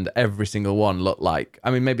Online and every single one looked like,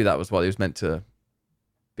 maybe that was what it was meant to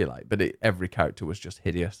be like, but every character was just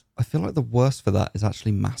hideous. I feel like the worst for that is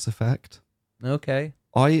actually Mass Effect. Okay.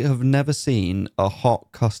 I have never seen a hot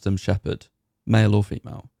custom shepherd, male or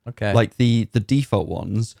female. Okay. Like the default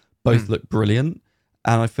ones both look brilliant.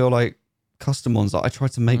 And I feel like custom ones, I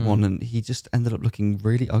tried to make one and he just ended up looking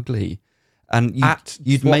really ugly. And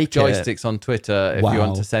you'd make Joysticks on Twitter if you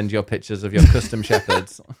want to send your pictures of your custom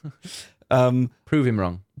shepherds. Prove him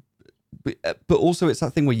wrong. but also it's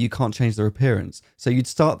that thing where you can't change their appearance. So you'd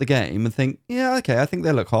start the game and think, yeah, okay, I think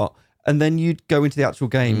they look hot. And then you'd go into the actual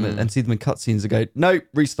game and see them in cutscenes and go, nope,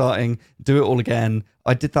 restarting, do it all again.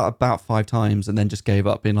 I did that about 5 times and then just gave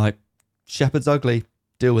up, being like, Shepard's ugly,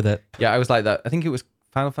 deal with it. Yeah, I was like that. I think it was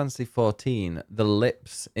Final Fantasy 14. The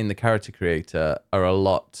lips in the character creator are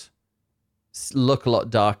look a lot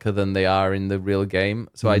darker than they are in the real game.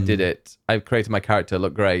 So I did it. I created my character,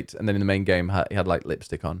 looked great, and then in the main game, he had like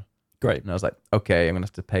lipstick on. Great. And I was like, okay, I'm gonna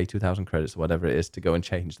have to pay 2,000 credits or whatever it is to go and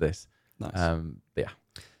change this. Nice. But yeah.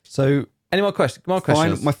 So any more questions? More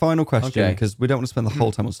questions? my final question, Okay. because we don't want to spend the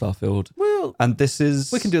whole time on Starfield. Well, And this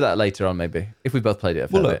is... we can do that later on, maybe, if we both played it a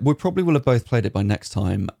Well, fair look, bit. we probably will have both played it by next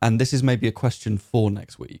time, and this is maybe a question for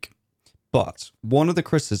next week. But one of the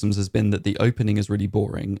criticisms has been that the opening is really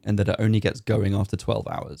boring and that it only gets going after 12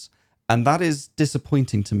 hours. And that is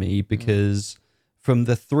disappointing to me because from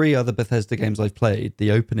the 3 other Bethesda games I've played,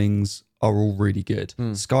 the openings are all really good.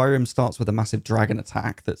 Skyrim starts with a massive dragon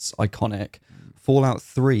attack that's iconic. Fallout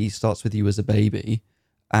 3 starts with you as a baby,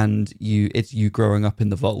 and it's you growing up in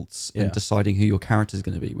the vaults and deciding who your character is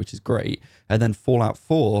going to be, which is great. And then Fallout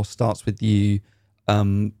 4 starts with you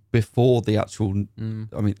before the actual...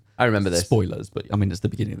 I mean, I remember this. Spoilers, but I mean, it's the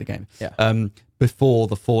beginning of the game. Yeah. Before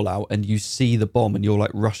the Fallout, and you see the bomb, and you're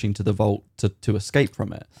like rushing to the vault to escape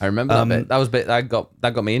from it. I remember that bit. That was bit that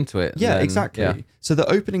got me into it. Yeah, Then, exactly. yeah. So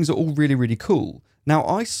the openings are all really, really cool. Now,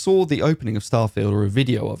 I saw the opening of Starfield, or a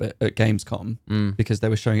video of it, at Gamescom because they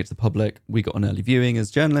were showing it to the public. We got an early viewing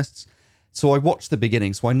as journalists. So I watched the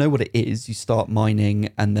beginning, so I know what it is. You start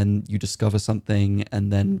mining, and then you discover something,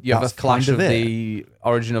 and then You have a that's clash kind of it. the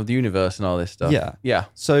origin of the universe and all this stuff. Yeah. Yeah.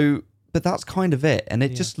 So, but that's kind of it. And it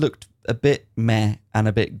just looked a bit meh and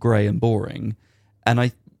a bit grey and boring.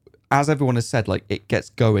 And as everyone has said, like, it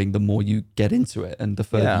gets going the more you get into it and the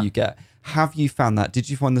further you get. Have you found that?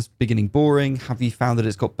 Did you find this beginning boring? Have you found that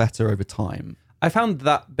it's got better over time? I found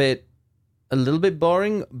that bit a little bit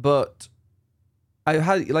boring, but I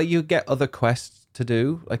had, like, you get other quests to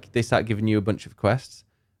do. Like, they start giving you a bunch of quests.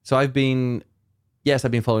 So I've been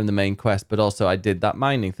following the main quest, but also I did that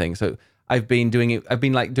mining thing. So I've been doing a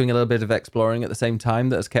little bit of exploring at the same time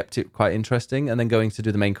that has kept it quite interesting, and then going to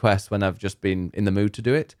do the main quest when I've just been in the mood to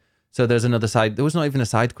do it. So there's another side. There was not even a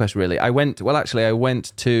side quest, really. I went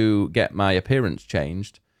to get my appearance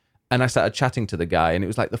changed, and I started chatting to the guy, and it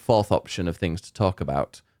was like the 4th option of things to talk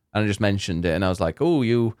about. And I just mentioned it, and I was like, oh,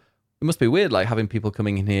 it must be weird, like, having people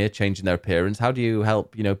coming in here, changing their appearance. How do you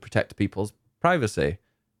help, protect people's privacy?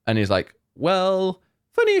 And he's like, well,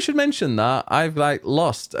 funny you should mention that. I've, like,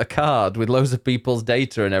 lost a card with loads of people's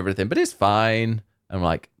data and everything, but it's fine. I'm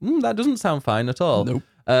like, that doesn't sound fine at all. Nope.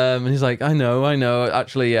 And he's like, I know.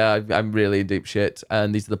 Actually, I'm really in deep shit.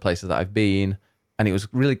 And these are the places that I've been. And it was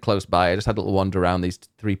really close by. I just had a little wander around these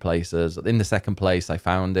 3 places. In the 2nd place, I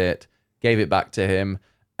found it, gave it back to him.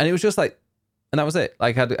 And it was just like, and that was it.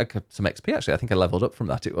 Like, I had some XP, actually. I think I leveled up from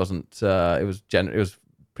that. It wasn't, it was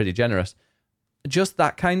pretty generous. Just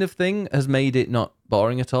that kind of thing has made it not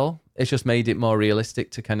boring at all. It's just made it more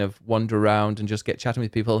realistic to kind of wander around and just get chatting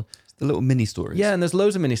with people. The little mini stories. Yeah, and there's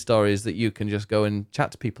loads of mini stories that you can just go and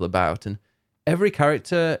chat to people about. And every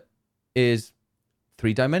character is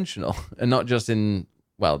 3-dimensional and not just in,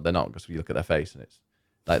 well, they're not, because you look at their face and it's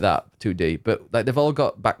like that, 2D. But like, they've all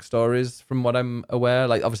got backstories from what I'm aware.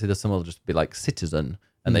 Like, obviously there's some will just be like citizen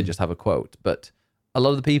and they just have a quote. But a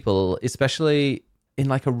lot of the people, especially in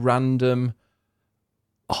like a random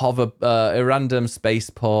a random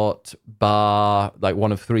spaceport bar, like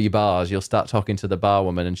one of 3 bars, you'll start talking to the bar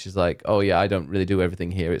woman and she's like, oh yeah, I don't really do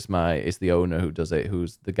everything here. It's the owner who does it,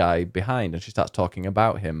 who's the guy behind. And she starts talking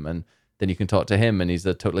about him, and then you can talk to him and he's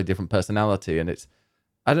a totally different personality. And it's,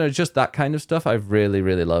 I don't know, just that kind of stuff I've really,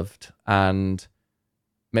 really loved. And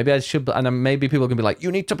maybe I should, and maybe people can be like, you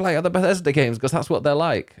need to play other Bethesda games because that's what they're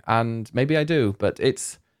like. And maybe I do, but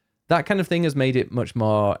it's, that kind of thing has made it much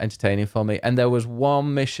more entertaining for me. And there was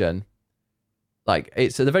one mission, like,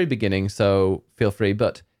 it's at the very beginning, so feel free,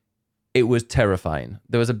 but it was terrifying.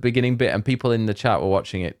 There was a beginning bit, and people in the chat were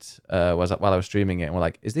watching it while I was streaming it, and were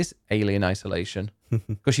like, is this Alien Isolation?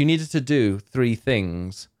 Because you needed to do 3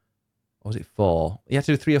 things, or was it 4? You had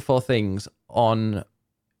to do 3 or 4 things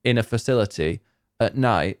in a facility at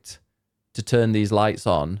night to turn these lights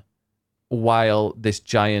on, while this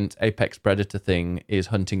giant apex predator thing is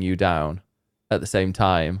hunting you down at the same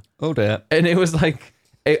time. Oh dear. And it was like,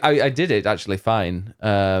 I did it actually fine.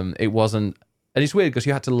 It wasn't, and it's weird because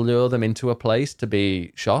you had to lure them into a place to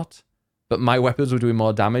be shot, but my weapons were doing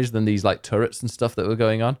more damage than these like turrets and stuff that were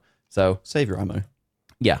going on. So Save your ammo.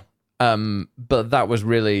 yeah. But that was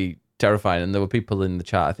really terrifying. And there were people in the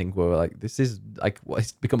chat, I think, were like, this is like,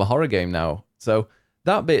 it's become a horror game now. So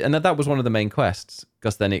that bit, and that was one of the main quests,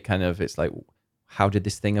 because then it's like, how did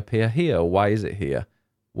this thing appear here? Why is it here?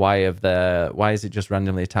 Why is it just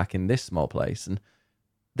randomly attacking this small place? And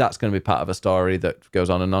that's going to be part of a story that goes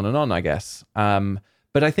on and on and on, I guess.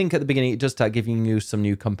 But I think at the beginning, it does start giving you some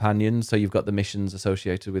new companions. So you've got the missions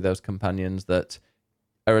associated with those companions that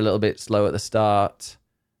are a little bit slow at the start.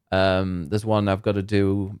 There's one I've got to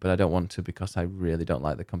do, but I don't want to because I really don't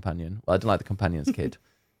like the companion. Well, I don't like the companion's kid.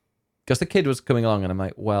 Because the kid was coming along and I'm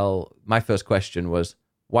like, well, my first question was,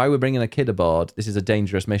 why are we bringing a kid aboard? This is a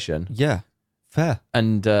dangerous mission. Yeah, fair.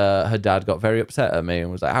 And her dad got very upset at me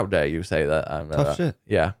and was like, how dare you say that? Tough shit.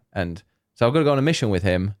 Yeah. And so I've got to go on a mission with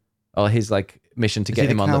him, or his like mission to get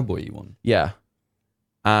him on the cowboy you want. Yeah.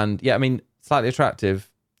 And yeah, I mean, slightly attractive.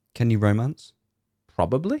 Can you romance?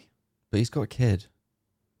 Probably. But he's got a kid.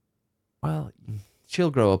 Well, she'll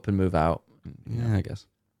grow up and move out. Yeah, I guess.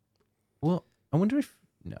 Well, I wonder if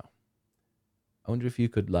you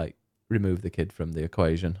could like remove the kid from the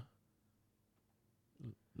equation.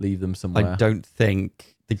 Leave them somewhere. I don't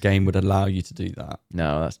think the game would allow you to do that.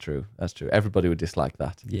 No, that's true. That's true. Everybody would dislike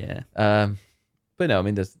that. Yeah. But no, I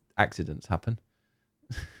mean, there's accidents happen.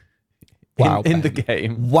 Wow, in the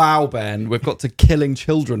game. Wow, Ben, we've got to killing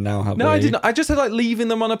children now, have we? No, I didn't. I just said like leaving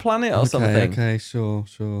them on a planet or something. Okay, sure.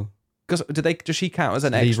 Because does she count as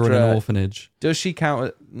an Leave extra? her in an orphanage. Does she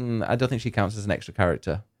count? I don't think she counts as an extra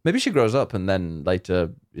character. Maybe she grows up and then later,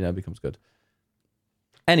 becomes good.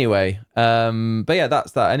 Anyway, but yeah,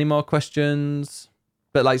 that's that. Any more questions?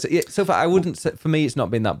 But like, so far, I wouldn't say, for me, it's not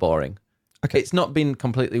been that boring. Okay. It's not been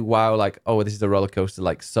completely wow, like, oh, this is a roller coaster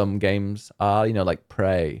like some games are, like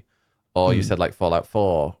Prey, or you said like Fallout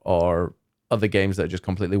 4, or other games that just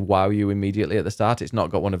completely wow you immediately at the start. It's not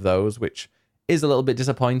got one of those, which is a little bit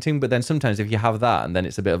disappointing. But then sometimes if you have that and then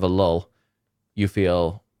it's a bit of a lull, you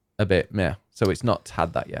feel a bit meh. So it's not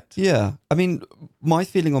had that yet. Yeah. I mean, my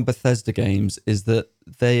feeling on Bethesda games is that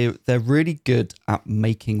they're really good at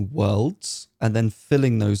making worlds and then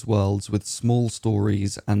filling those worlds with small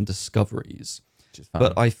stories and discoveries. Which is fun.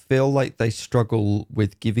 But I feel like they struggle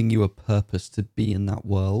with giving you a purpose to be in that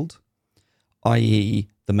world, i.e.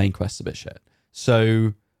 the main quest's a bit shit.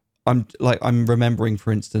 So I'm remembering,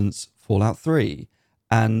 for instance, Fallout 3,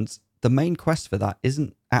 and the main quest for that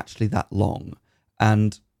isn't actually that long.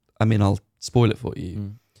 And I mean, I'll spoil it for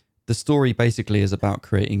you. The story basically is about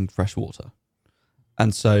creating fresh water.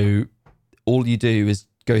 And so all you do is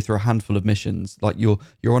go through a handful of missions. Like you're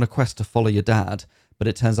on a quest to follow your dad, but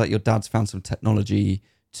it turns out your dad's found some technology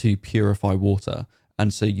to purify water.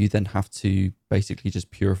 And so you then have to basically just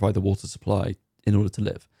purify the water supply in order to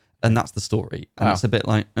live. And that's the story. And It's a bit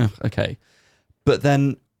like, okay. But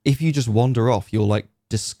then if you just wander off, you'll like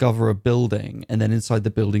discover a building, and then inside the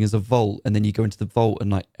building is a vault, and then you go into the vault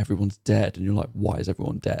and like everyone's dead, and you're like, why is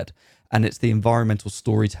everyone dead? And it's the environmental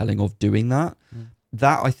storytelling of doing that.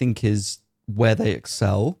 That I think is where they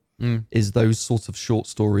excel, is those sorts of short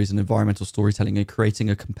stories and environmental storytelling and creating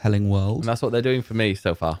a compelling world. And that's what they're doing for me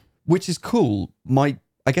so far. Which is cool.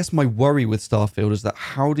 I guess my worry with Starfield is that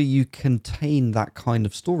how do you contain that kind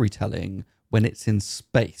of storytelling when it's in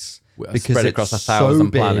space? Because spread across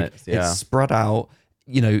 1,000 planets. Yeah. It's spread out.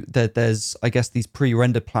 There's, I guess, these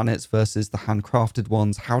pre-rendered planets versus the handcrafted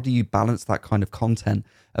ones. How do you balance that kind of content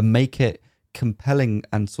and make it compelling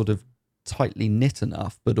and sort of tightly knit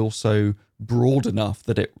enough, but also broad enough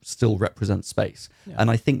that it still represents space? Yeah.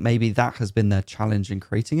 And I think maybe that has been their challenge in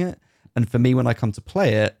creating it. And for me, when I come to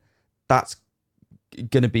play it, that's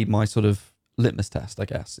going to be my sort of litmus test, I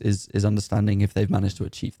guess, is understanding if they've managed to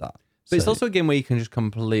achieve that. But it's also a game where you can just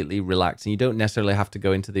completely relax, and you don't necessarily have to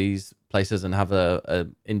go into these places and have a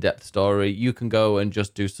in-depth story. You can go and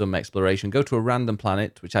just do some exploration, go to a random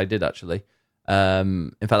planet, which I did actually.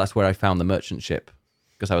 In fact, that's where I found the merchant ship,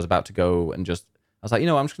 because I was about to go and I was like,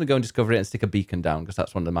 I'm just going to go and discover it and stick a beacon down, because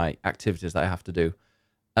that's one of my activities that I have to do.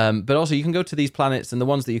 But also you can go to these planets, and the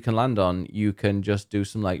ones that you can land on, you can just do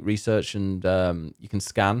some like research, and you can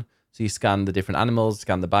scan. So you scan the different animals,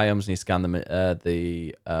 scan the biomes, and you scan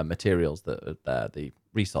the materials that are there, the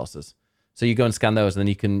resources. So you go and scan those, and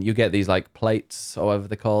then you get these like plates, or whatever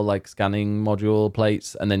they're called, like scanning module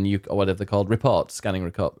plates, and then or whatever they're called, reports, scanning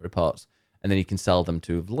reports, and then you can sell them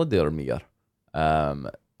to Vladimir, and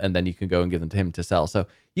then you can go and give them to him to sell. So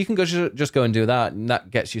you can just go and do that, and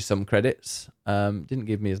that gets you some credits. Didn't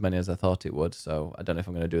give me as many as I thought it would, so I don't know if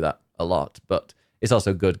I'm going to do that a lot, but it's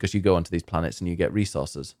also good because you go onto these planets and you get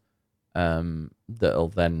resources that'll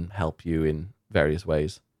then help you in various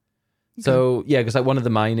ways. Okay. So yeah, because like one of the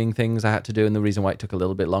mining things I had to do, and the reason why it took a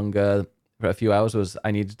little bit longer for a few hours, was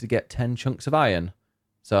I needed to get 10 chunks of iron,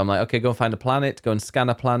 So I'm like, okay, go and find a planet, go and scan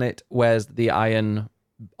a planet. Where's the iron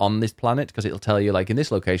on this planet? Because it'll tell you, like, in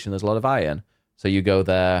this location, there's a lot of iron. So you go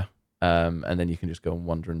there, and then you can just go and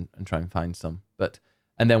wander and try and find some.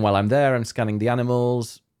 And then while I'm there, I'm scanning the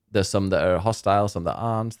animals. There's some that are hostile, some that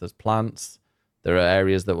aren't. There's plants. There are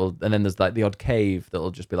areas that will, and then there's like the odd cave that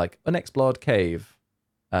will just be like unexplored cave,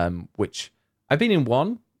 which I've been in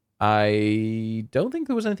one. I don't think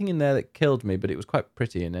there was anything in there that killed me, but it was quite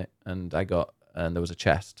pretty in it, and there was a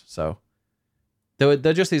chest. So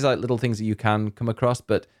they're just these like little things that you can come across,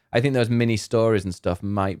 but I think those mini stories and stuff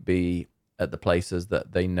might be at the places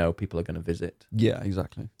that they know people are going to visit. Yeah,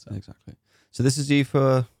 exactly. Exactly. So this is you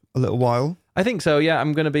for a little while? I think so, yeah.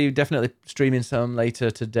 I'm going to be definitely streaming some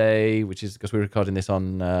later today, which is because we're recording this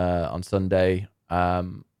on Sunday.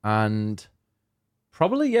 And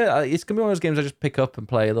probably, yeah, it's going to be one of those games I just pick up and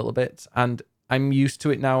play a little bit. And I'm used to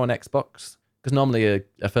it now on Xbox, because normally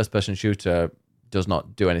a first-person shooter does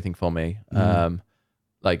not do anything for me.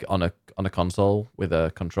 Like on a console with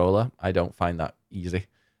a controller, I don't find that easy.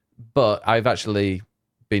 But I've actually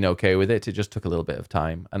been okay with it. It just took a little bit of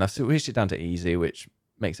time, and I've switched it down to easy, which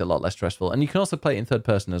makes it a lot less stressful. And you can also play it in third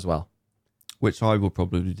person as well, which I will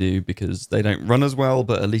probably do because they don't run as well,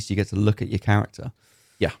 but at least you get to look at your character.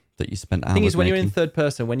 Yeah, that you spent hours. The thing is, when making. you're in third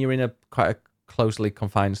person, when you're in quite a closely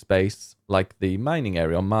confined space, like the mining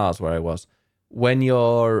area on Mars where I was,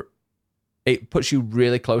 it puts you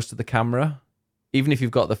really close to the camera, even if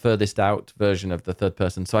you've got the furthest out version of the third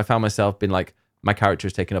person. So I found myself being like, my character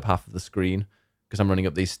is taking up half of the screen because I'm running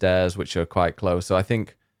up these stairs, which are quite close. So I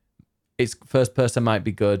think it's first person might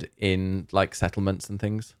be good in like settlements and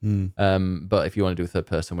things. But if you want to do third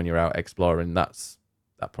person when you're out exploring, that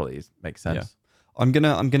probably makes sense. Yeah. I'm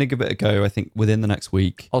gonna give it a go. I think within the next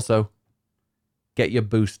week. Also, get your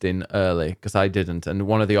boost in early, because I didn't. And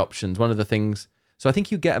one of the things. So I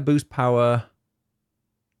think you get a boost power,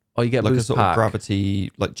 or you get like a boost a sort pack. of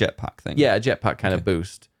gravity, like jetpack thing. Yeah, a jetpack kind of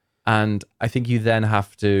boost. And I think you then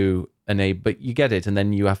have to enable, but you get it, and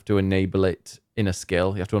then you have to enable it in a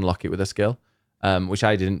skill. You have to unlock it with a skill, which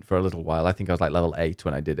I didn't for a little while. I think I was like level 8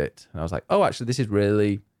 when I did it, and I was like, oh, actually, this is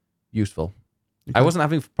really useful. Okay. I wasn't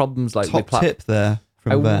having problems like top tip there.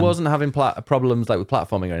 I wasn't having problems like with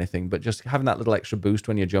platforming or anything, but just having that little extra boost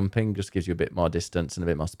when you're jumping just gives you a bit more distance and a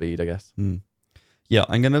bit more speed, I guess. Yeah,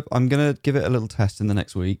 I'm gonna give it a little test in the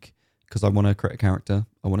next week because I want to create a character.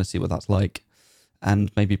 I want to see what that's like,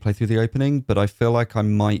 and maybe play through the opening. But I feel like I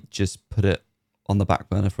might just put it on the back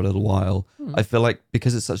burner for a little while. I feel like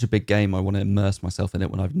because it's such a big game, I want to immerse myself in it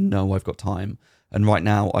when I know I've got time. And right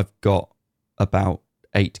now, I've got about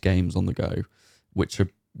 8 games on the go, which are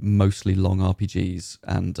mostly long RPGs,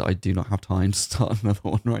 and I do not have time to start another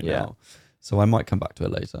one right now. So I might come back to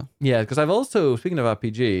it later. Yeah, because I've also, speaking of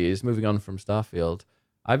RPGs, moving on from Starfield,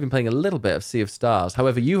 I've been playing a little bit of Sea of Stars.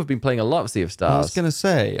 However, you have been playing a lot of Sea of Stars. I was going to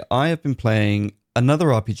say, I have been playing another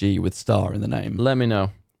RPG with Star in the name. Let me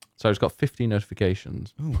know. So I've just got 50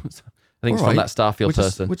 notifications. I think it's from that Starfield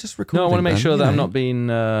person. We're just recording. No, I want to make sure that I'm not being...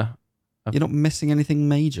 you're not missing anything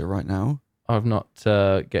major right now? I'm not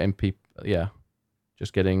getting people... Yeah,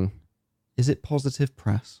 just getting... Is it positive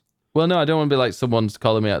press? Well, no, I don't want to be like someone's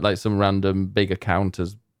calling me at like some random big account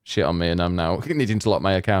as shit on me and I'm now needing to lock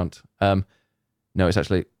my account. No, it's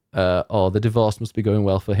actually, the divorce must be going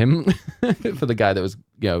well for him, for the guy that was,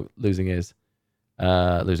 losing his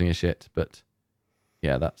shit. But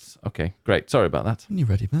yeah, that's okay. Great. Sorry about that. When you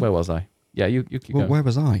ready, man? Where was I? Yeah, you keep going. Where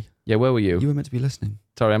was I? Yeah, where were you? You were meant to be listening.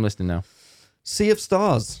 Sorry, I'm listening now. Sea of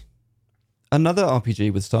Stars. Another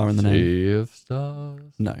RPG with Star in the name. Sea of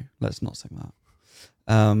Stars. No, let's not sing that.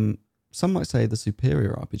 Some might say the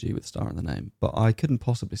superior RPG with Star in the name, but I couldn't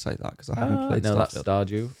possibly say that because I haven't played Starfield. No, that's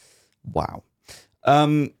Stardew. Wow.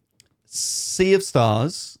 Sea of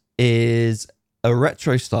Stars is a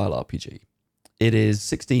retro style RPG. It is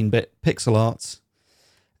 16-bit pixel art,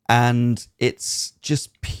 and it's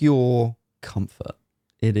just pure comfort.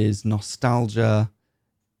 It is nostalgia.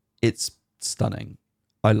 It's stunning.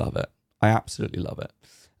 I love it. I absolutely love it.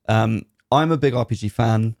 I'm a big RPG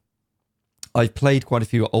fan. I've played quite a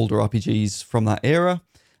few older RPGs from that era,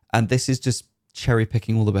 and this is just cherry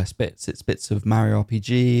picking all the best bits. It's bits of Mario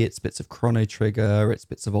RPG, it's bits of Chrono Trigger, it's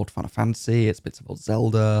bits of old Final Fantasy, it's bits of old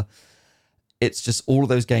Zelda. It's just all of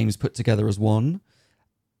those games put together as one,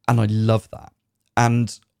 and I love that.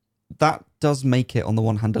 And that does make it, on the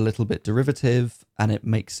one hand, a little bit derivative, and it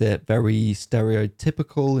makes it very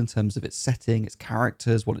stereotypical in terms of its setting, its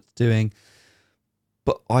characters, what it's doing.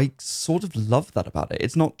 But I sort of love that about it.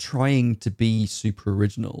 It's not trying to be super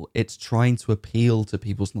original. It's trying to appeal to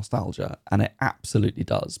people's nostalgia, and it absolutely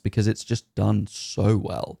does, because it's just done so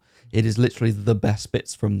well. It is literally the best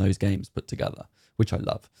bits from those games put together, which I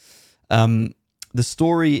love. The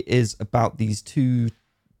story is about these two,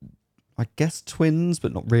 I guess, twins,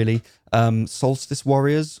 but not really, solstice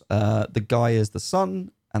warriors. The guy is the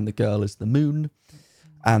sun and the girl is the moon,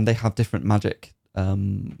 and they have different magic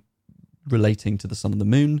relating to the sun and the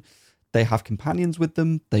moon. They have companions with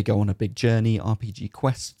them. They go on a big journey, RPG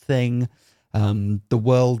quest thing. The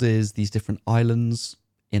world is these different islands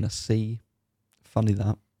in a sea. Funny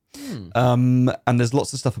that. And there's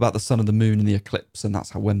lots of stuff about the sun and the moon and the eclipse, and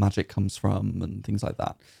that's where magic comes from and things like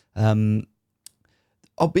that.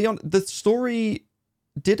 I'll be honest, the story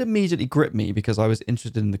did immediately grip me because I was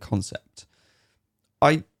interested in the concept.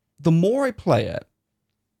 The more I play it,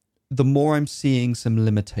 the more I'm seeing some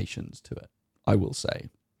limitations to it, I will say.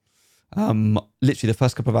 Literally the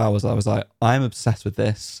first couple of hours I was like, I'm obsessed with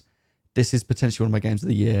this. This is potentially one of my games of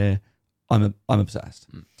the year. I'm obsessed.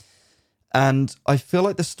 And I feel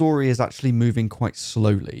like the story is actually moving quite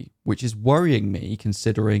slowly, which is worrying me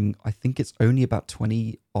considering I think it's only about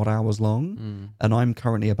 20 odd hours long and I'm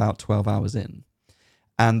currently about 12 hours in.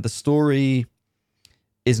 And the story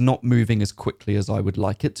is not moving as quickly as I would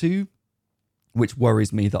like it to, which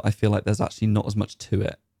worries me that I feel like there's actually not as much to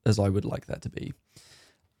it as I would like there to be.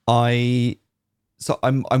 So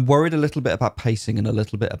I'm worried a little bit about pacing and a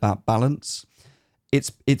little bit about balance.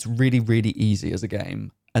 It's really, really easy as a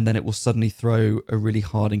game, and then it will suddenly throw a really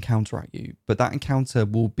hard encounter at you. But that encounter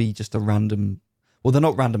will be just a random... Well, they're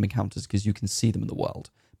not random encounters because you can see them in the world,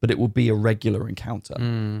 but it will be a regular encounter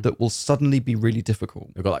that will suddenly be really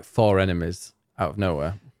difficult. We've got like 4 enemies out of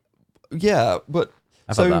nowhere. Yeah, but...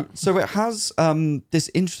 So it has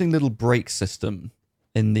this interesting little break system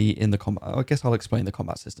in the combat. I guess I'll explain the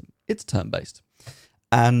combat system. It's turn-based.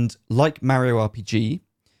 And like Mario RPG,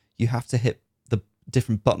 you have to hit the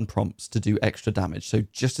different button prompts to do extra damage. So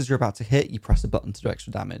just as you're about to hit, you press a button to do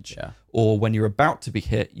extra damage. Yeah. Or Or when you're about to be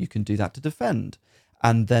hit, you can do that to defend.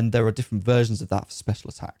 And then there are different versions of that for special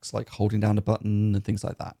attacks, like holding down a button and things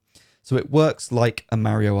like that. So it works like a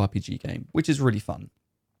Mario RPG game, which is really fun.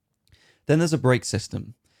 Then there's a break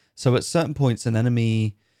system. So at certain points, an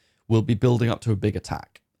enemy will be building up to a big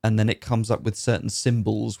attack. And then it comes up with certain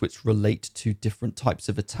symbols which relate to different types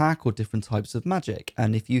of attack or different types of magic.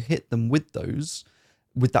 And if you hit them with those,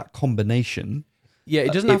 with that combination... Yeah,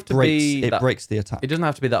 it doesn't have to be... It breaks the attack. It doesn't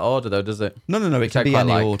have to be that order, though, does it? No. It Which can I be quite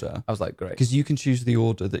any like. order. I was like, great. Because you can choose the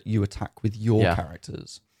order that you attack with your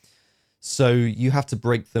characters. So you have to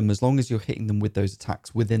break them as long as you're hitting them with those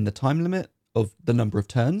attacks within the time limit of the number of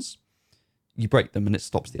turns. You break them and it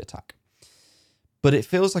stops the attack. But it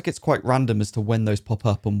feels like it's quite random as to when those pop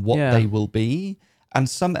up and what they will be. And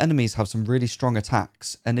some enemies have some really strong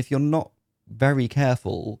attacks. And if you're not very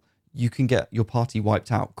careful, you can get your party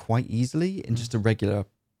wiped out quite easily in just a regular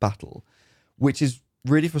battle, which is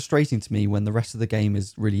really frustrating to me when the rest of the game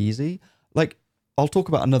is really easy. Like, I'll talk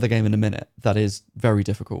about another game in a minute that is very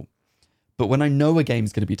difficult. But when I know a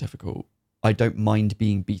game's going to be difficult, I don't mind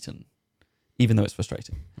being beaten, even though it's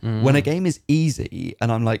frustrating. When a game is easy and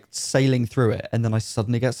I'm like sailing through it and then I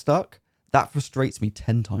suddenly get stuck, that frustrates me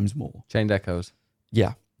 10 times more. Chained Echoes.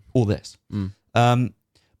 Yeah, all this. But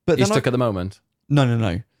you're stuck at the moment?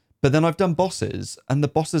 No. But then I've done bosses and the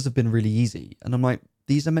bosses have been really easy. And I'm like,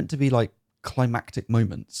 these are meant to be like climactic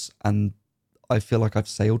moments. And I feel like I've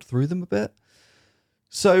sailed through them a bit.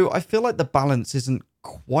 So I feel like the balance isn't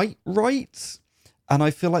quite right. And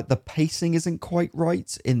I feel like the pacing isn't quite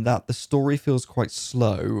right in that the story feels quite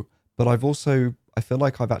slow. But I feel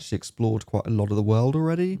like I've actually explored quite a lot of the world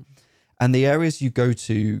already. And the areas you go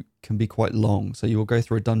to can be quite long. So you will go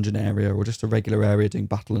through a dungeon area or just a regular area doing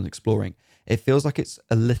battle and exploring. It feels like it's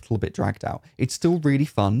a little bit dragged out. It's still really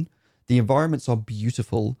fun. The environments are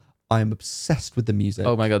beautiful. I am obsessed with the music.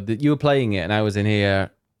 Oh my God. You were playing it and I was in here.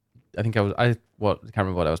 I think I can't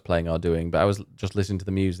remember what I was playing or doing, but I was just listening to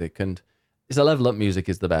the music, and it's a level up music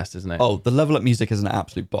is the best, isn't it? Oh, the level up music is an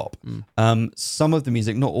absolute bop. Some of the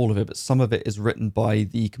music, not all of it, but some of it is written by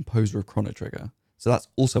the composer of Chrono Trigger. So that's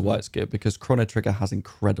also why it's good, because Chrono Trigger has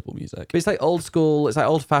incredible music. But it's like old school, it's like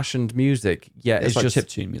old fashioned music. Yeah, it's like just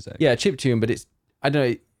chiptune music. Yeah, chiptune, but it's, I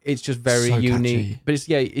don't know, it's just very So unique. catchy. But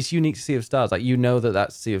it's unique to Sea of Stars. Like, you know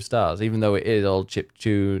that's Sea of Stars, even though it is old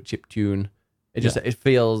chiptune. It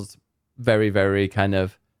feels very, very kind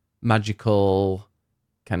of magical,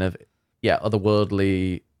 kind of,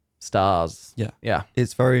 otherworldly stars. Yeah. Yeah.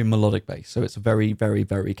 It's very melodic based, so it's very, very,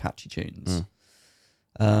 very catchy tunes.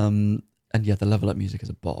 And yeah, the level up music is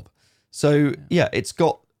a bob. So yeah, it's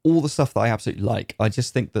got all the stuff that I absolutely like. I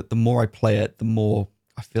just think that the more I play it, the more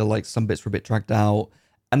I feel like some bits are a bit dragged out.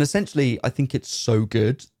 And essentially, I think it's so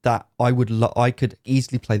good that I could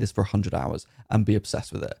easily play this for 100 hours and be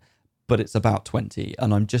obsessed with it. but it's about 20.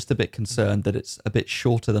 And I'm just a bit concerned that it's a bit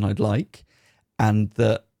shorter than I'd like and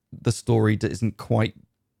that the story isn't quite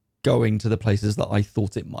going to the places that I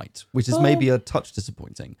thought it might, which is maybe a touch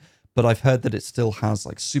disappointing. But I've heard that it still has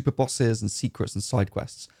like super bosses and secrets and side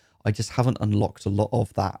quests. I just haven't unlocked a lot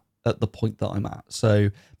of that at the point that I'm at.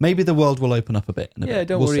 So maybe the world will open up a bit.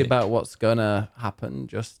 Don't worry about what's going to happen.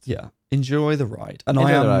 Just enjoy the ride. And enjoy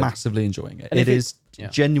I am massively enjoying it. It is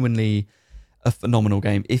genuinely a phenomenal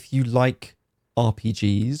game. If you like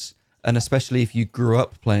RPGs, and especially if you grew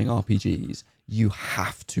up playing RPGs, you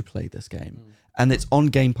have to play this game. And it's on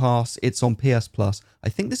Game Pass. It's on PS Plus. I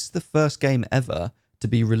think this is the first game ever to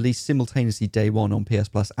be released simultaneously day one on PS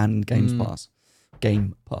Plus and Game Pass.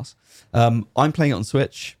 I'm playing it on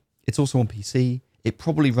Switch. It's also on PC. It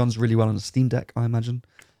probably runs really well on a Steam Deck, I imagine.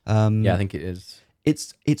 I think it is.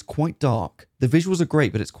 It's quite dark. The visuals are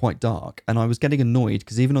great, but it's quite dark. And I was getting annoyed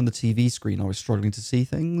because even on the TV screen, I was struggling to see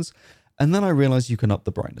things. And then I realized you can up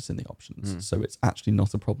the brightness in the options. So it's actually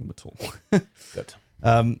not a problem at all. Good.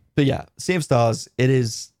 But yeah, Sea of Stars,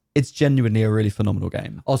 it's genuinely a really phenomenal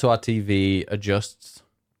game. Also, our TV adjusts.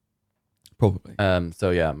 Probably.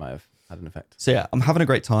 So yeah, it might have had an effect. So yeah, I'm having a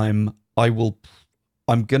great time.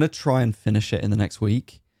 I'm going to try and finish it in the next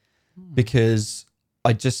week because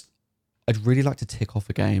I'd really like to tick off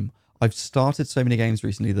a game. I've started so many games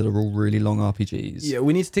recently that are all really long RPGs. Yeah,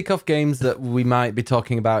 we need to tick off games that we might be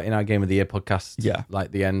talking about in our Game of the Year podcast. Yeah.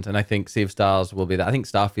 Like the end. And I think Sea of Stars will be there. I think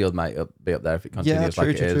Starfield might be up there if it continues like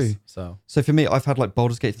it is. So for me, I've had like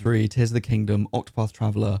Baldur's Gate 3, Tears of the Kingdom, Octopath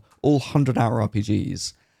Traveler, all 100-hour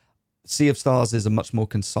RPGs. Sea of Stars is a much more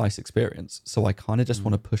concise experience. So I kind of just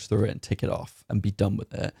want to push through it and tick it off and be done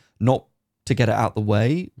with it. Not to get it out the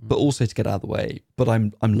way, but also to get it out the way. But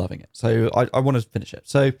I'm loving it. So I want to finish it.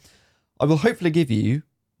 So I will hopefully give you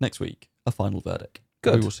next week a final verdict.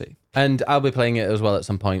 Good. We will see. And I'll be playing it as well at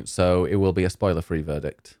some point, so it will be a spoiler-free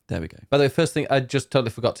verdict. There we go. By the way, first thing I just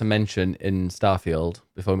totally forgot to mention in Starfield,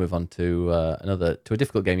 before we move on to a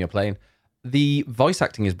difficult game you're playing, the voice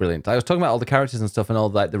acting is brilliant. I was talking about all the characters and stuff, and all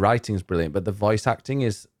like the writing is brilliant, but the voice acting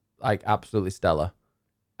is like absolutely stellar.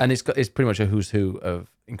 And it's pretty much a who's who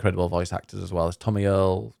of incredible voice actors as well. It's Tommy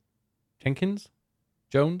Earl Jones.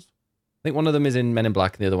 I think one of them is in Men in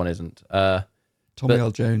Black and the other one isn't. Tommy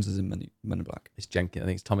Earl Jones is in Men in Black. It's Jenkins. I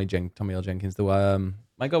think it's Tommy Earl Jenkins.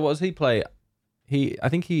 My God, what does he play? I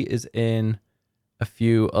think he is in a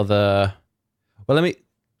few other. Well,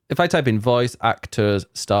 if I type in voice actors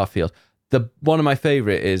Starfield, one of my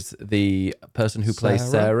favorite is the person who plays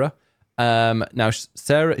Sarah. Now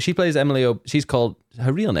Sarah, she plays Emily. She's called,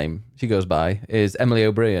 her real name she goes by is Emily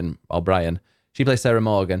O'Brien. She plays Sarah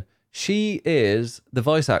Morgan. She is the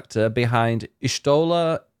voice actor behind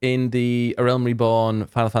Ishtola in the A Realm Reborn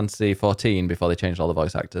Final Fantasy XIV before they changed all the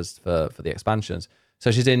voice actors for the expansions.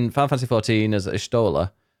 So she's in Final Fantasy XIV as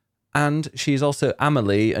Ishtola, and she's also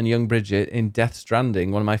Amelie and young Bridget in Death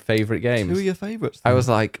Stranding, one of my favourite games. Who are your favourites? I was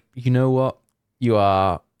like, you know what? You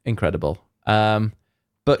are incredible.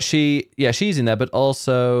 But she's in there, but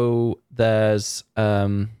also there's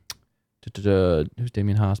who's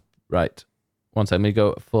Damien Haas? Right. One second, let me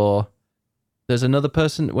go for. There's another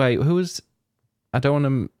person. Wait, who is? I don't want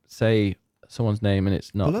to say someone's name and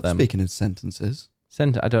it's not I love them. speaking in sentences.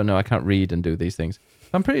 I don't know. I can't read and do these things.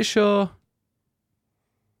 I'm pretty sure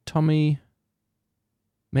Tommy.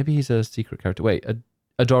 Maybe he's a secret character. Wait,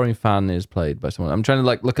 Adoring Fan is played by someone. I'm trying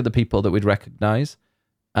to look at the people that we'd recognize,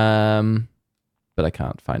 but I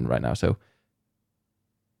can't find right now. So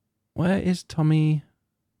where is Tommy?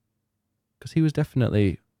 Because he was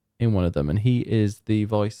definitely in one of them, and he is the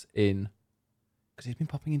voice in, because he's been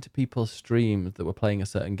popping into people's streams that were playing a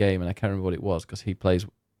certain game, and I can't remember what it was because he plays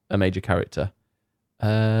a major character.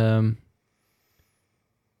 1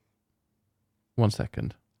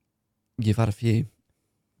 second. You've had a few.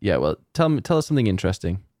 Yeah, well, tell us something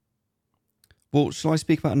interesting. Well, shall I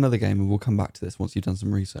speak about another game and we'll come back to this once you've done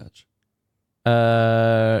some research?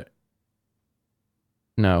 No,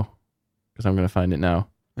 because I'm going to find it now.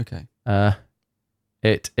 Okay.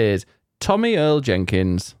 It is Tommy Earl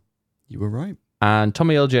Jenkins. You were right. And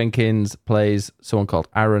Tommy Earl Jenkins plays someone called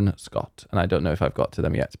Aaron Scott. And I don't know if I've got to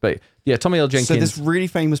them yet. But yeah, Tommy Earl Jenkins. So this really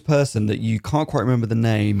famous person that you can't quite remember the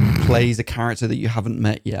name plays a character that you haven't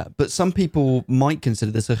met yet. But some people might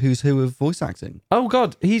consider this a who's who of voice acting. Oh,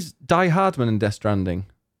 God. He's Die Hardman in Death Stranding.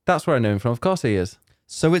 That's where I know him from. Of course he is.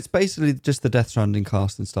 So it's basically just the Death Stranding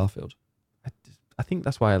cast in Starfield. I think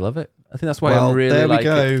that's why I love it. I think that's why I'm really like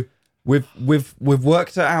there we go. We've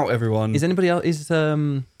worked it out, everyone. Is anybody else? It's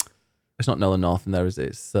not Nolan North in there, is it?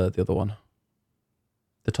 It's the other one,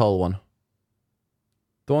 the tall one,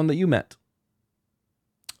 the one that you met.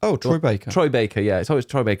 Oh, Troy Baker. Troy Baker, yeah. It's always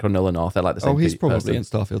Troy Baker or Nolan North. They're like the same He's probably person. in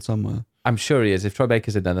Starfield somewhere. I'm sure he is. If Troy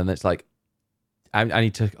Baker's in there, then it's like, I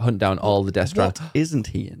need to hunt down all the Death Stranding. What isn't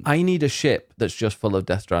he in? I need a ship that's just full of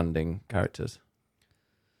Death Stranding characters.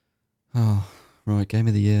 Oh, right. Game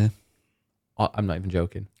of the year. I'm not even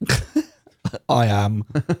joking. I am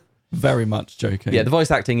very much joking. Yeah, the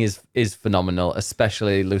voice acting is phenomenal,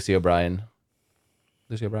 especially Lucy O'Brien.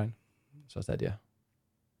 Lucy O'Brien? So I said, yeah.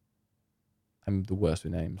 I'm the worst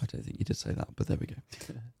with names. I don't think you did say that, but there we go.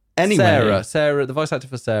 Anyway. Sarah, the voice actor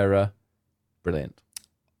for Sarah, brilliant.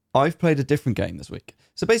 I've played a different game this week.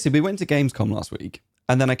 So basically, we went to Gamescom last week,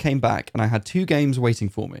 and then I came back, and I had 2 games waiting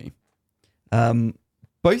for me,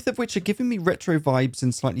 both of which are giving me retro vibes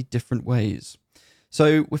in slightly different ways.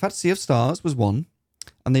 So we've had Sea of Stars was one,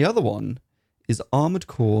 and the other one is Armored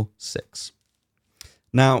Core 6.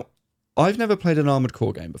 Now, I've never played an Armored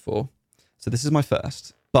Core game before, so this is my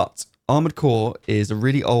first, but Armored Core is a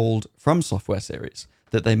really old From Software series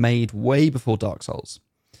that they made way before Dark Souls.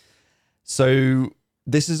 So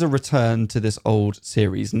this is a return to this old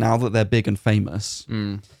series now that they're big and famous.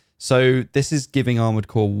 So this is giving Armored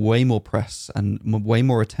Core way more press and way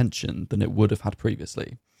more attention than it would have had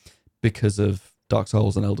previously because of Dark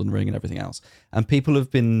Souls and Elden Ring and everything else. And people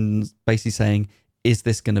have been basically saying, is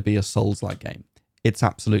this going to be a Souls-like game? It's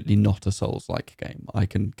absolutely not a Souls-like game. I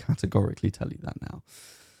can categorically tell you that now.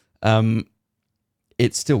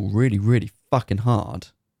 It's still really, really fucking hard.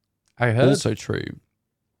 I heard. Also true.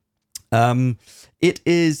 It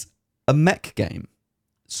is a mech game.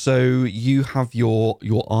 So you have your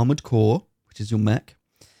armored core, which is your mech,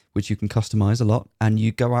 which you can customize a lot, and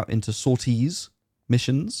you go out into sorties,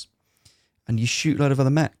 missions, and you shoot a load of other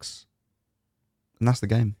mechs. And that's the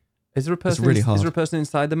game. Is there a person? It's really hard. Is there a person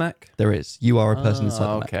inside the mech? There is. You are a person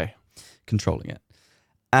inside the mech. Okay. Controlling it.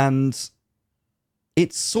 And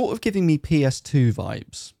it's sort of giving me PS2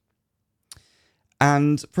 vibes.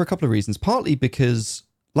 And for a couple of reasons. Partly because,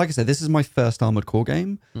 like I said, this is my first Armored Core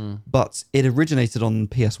game, but it originated on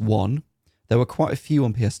PS1. There were quite a few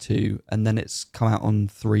on PS2, and then it's come out on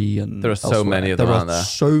 3 and there are so many of them, aren't there? There are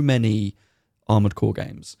so many Armored Core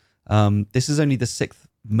games. This is only the 6th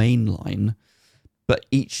main line, but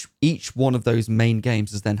each one of those main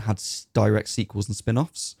games has then had direct sequels and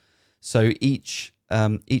spin-offs. So each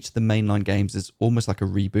of the mainline games is almost like a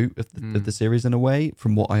reboot of the series in a way,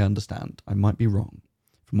 from what I understand. I might be wrong,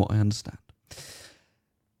 from what I understand.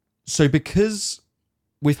 So because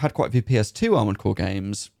we've had quite a few PS2 Armored Core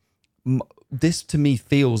games, this to me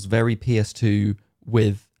feels very PS2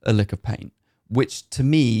 with a lick of paint, which to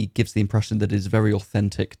me gives the impression that it is very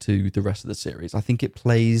authentic to the rest of the series. I think it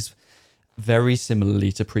plays very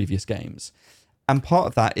similarly to previous games. And part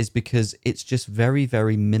of that is because it's just very,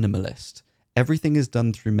 very minimalist. Everything is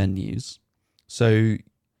done through menus. So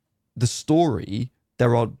the story,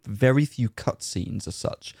 there are very few cutscenes as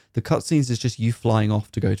such. The cutscenes is just you flying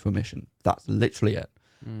off to go to a mission. That's literally it.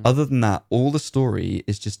 Other than that, all the story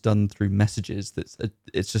is just done through messages.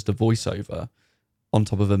 It's just a voiceover on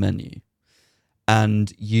top of a menu.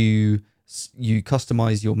 And you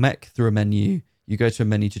customize your mech through a menu. You go to a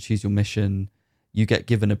menu to choose your mission. You get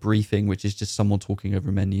given a briefing, which is just someone talking over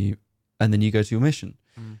a menu. And then you go to your mission.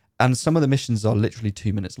 And some of the missions are literally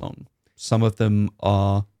 2 minutes long. Some of them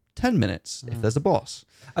are 10 minutes if there's a boss.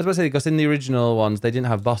 I was about to say, because in the original ones, they didn't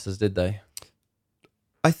have bosses, did they?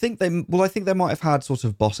 I think they might have had sort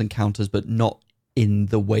of boss encounters, but not in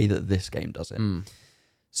the way that this game does it.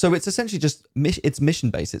 So it's essentially just, it's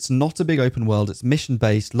mission-based. It's not a big open world. It's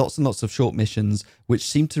mission-based, lots and lots of short missions, which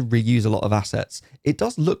seem to reuse a lot of assets. It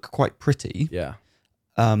does look quite pretty. Yeah.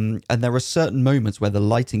 And there are certain moments where the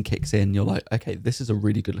lighting kicks in. You're like, okay, this is a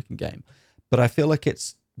really good-looking game. But I feel like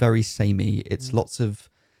it's very samey. It's lots of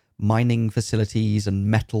mining facilities and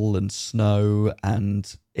metal and snow,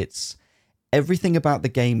 and it's everything about the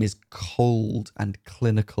game is cold and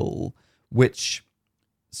clinical, which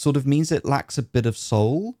sort of means it lacks a bit of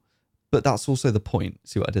soul, but that's also the point.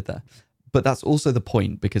 See what I did there? But that's also the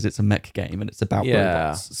point because it's a mech game and it's about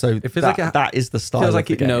robots. So it feels that is the style. Feels like of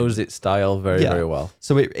the it game. knows its style very, very well.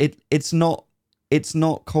 So it's not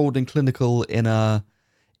cold and clinical in a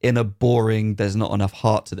boring, there's not enough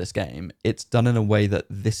heart to this game. It's done in a way that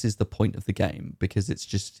this is the point of the game because it's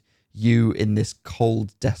just you in this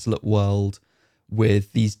cold, desolate world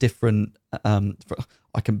with these different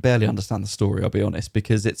I can barely understand the story, I'll be honest,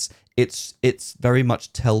 because it's very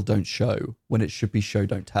much tell, don't show, when it should be show,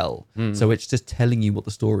 don't tell. So it's just telling you what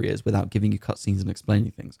the story is without giving you cutscenes and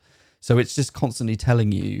explaining things. So it's just constantly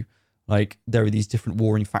telling you, like, there are these different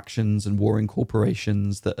warring factions and warring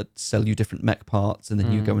corporations that sell you different mech parts, and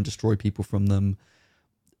then you go and destroy people from them.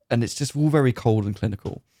 And it's just all very cold and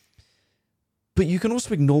clinical. But you can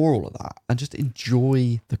also ignore all of that and just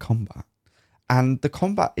enjoy the combat. And the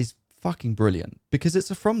combat is fucking brilliant because it's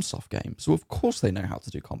a FromSoft game. So of course they know how to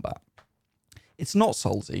do combat. It's not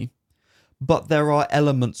Soulsy, but there are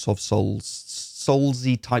elements of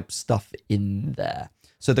Soulsy type stuff in there.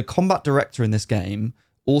 So the combat director in this game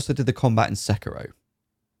also did the combat in Sekiro.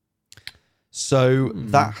 So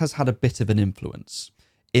that has had a bit of an influence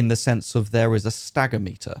in the sense of there is a stagger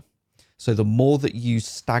meter. So the more that you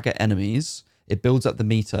stagger enemies, it builds up the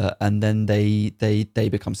meter, and then they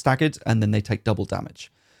become staggered, and then they take double damage.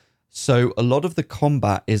 So a lot of the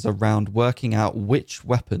combat is around working out which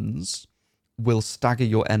weapons will stagger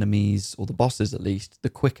your enemies, or the bosses at least, the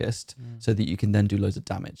quickest, so that you can then do loads of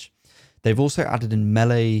damage. They've also added in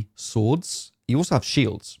melee swords. You also have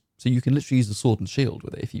shields, so you can literally use the sword and shield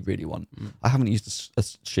with it if you really want. I haven't used a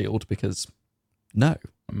shield because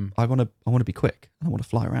I want to be quick and I want to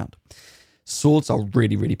fly around. Swords are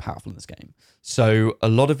really, really powerful in this game. So a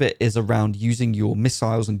lot of it is around using your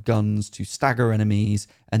missiles and guns to stagger enemies,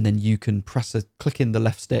 and then you can click in the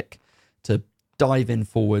left stick to dive in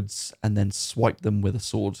forwards and then swipe them with a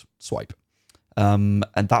sword swipe. And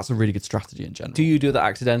that's a really good strategy in general. Do you do that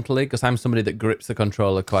accidentally? Because I'm somebody that grips the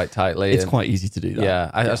controller quite tightly. It's quite easy to do that.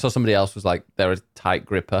 Yeah, I saw somebody else was like, they're a tight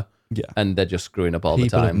gripper. Yeah. And they're just screwing up all the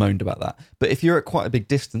People time. have moaned about that. But if you're at quite a big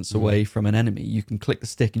distance away from an enemy, you can click the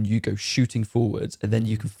stick and you go shooting forwards, and then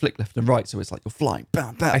you can flick left and right. So it's like you're flying,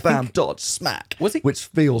 bam, bam, bam, dodge, smack. Which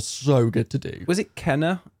feels so good to do. Was it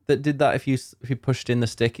Kenner that did that? If you pushed in the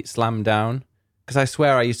stick, it slammed down? Because I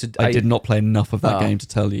swear I used to... I did not play enough of that game to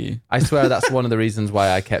tell you. I swear that's one of the reasons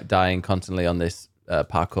why I kept dying constantly on this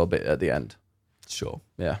parkour bit at the end. Sure.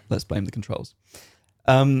 Yeah. Let's blame the controls.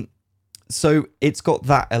 So it's got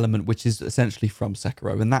that element, which is essentially from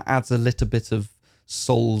Sekiro, and that adds a little bit of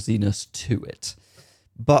soulsiness to it.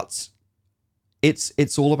 But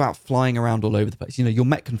it's all about flying around all over the place. You know, your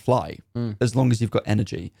mech can fly as long as you've got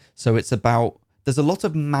energy. So it's about... There's a lot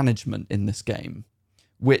of management in this game,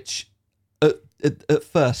 which at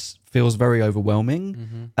first feels very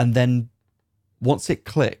overwhelming. And then once it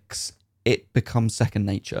clicks, it becomes second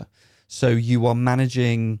nature. So you are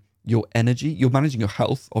managing your energy, you're managing your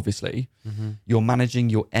health, obviously. You're managing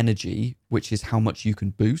your energy, which is how much you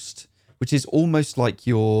can boost, which is almost like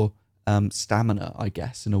your stamina, I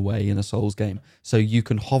guess, in a way, in a Souls game. So you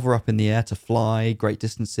can hover up in the air to fly great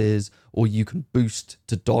distances, or you can boost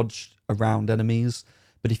to dodge around enemies.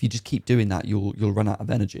 But if you just keep doing that, you'll run out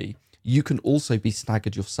of energy. You can also be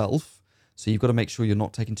staggered yourself, so you've got to make sure you're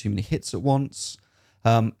not taking too many hits at once.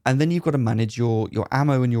 And then you've got to manage your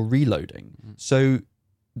ammo and your reloading. So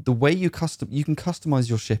the way you can customize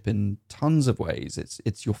your ship in tons of ways.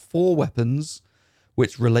 It's your 4 weapons,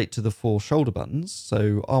 which relate to the 4 shoulder buttons.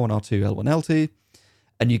 So R1, R2, L1, L2,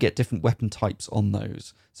 and you get different weapon types on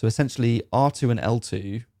those. So essentially R2 and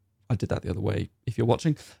L2, I did that the other way if you're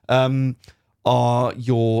watching, are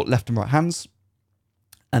your left and right hands.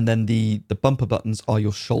 And then the bumper buttons are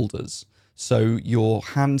your shoulders. So your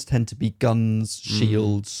hands tend to be guns,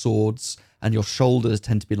 shields, swords, and your shoulders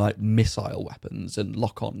tend to be like missile weapons and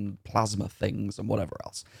lock-on plasma things and whatever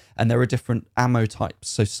else. And there are different ammo types.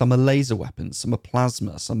 So some are laser weapons, some are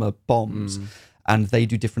plasma, some are bombs, and they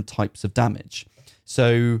do different types of damage.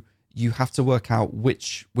 So you have to work out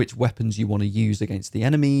which weapons you want to use against the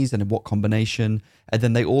enemies and in what combination. And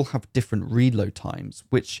then they all have different reload times,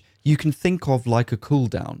 which you can think of like a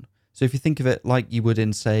cooldown. So if you think of it like you would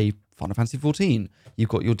in, say, Final Fantasy XIV, you've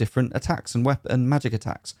got your different attacks and and magic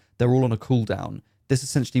attacks. They're all on a cooldown. This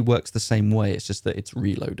essentially works the same way. It's just that it's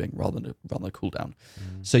reloading rather than a cooldown.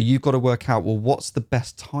 So you've got to work out, well, what's the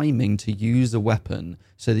best timing to use a weapon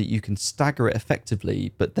so that you can stagger it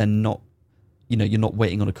effectively, but then not, you're not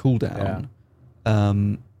waiting on a cooldown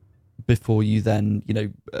before you then,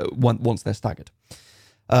 once they're staggered.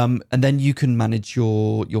 And then you can manage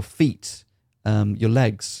your feet, your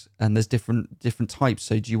legs, and there's different types.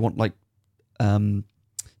 So do you want like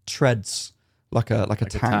treads, like a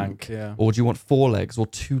tank, yeah. Or do you want 4 legs or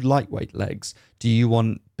 2 lightweight legs? Do you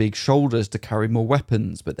want big shoulders to carry more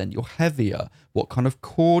weapons, but then you're heavier? What kind of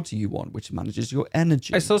core do you want, which manages your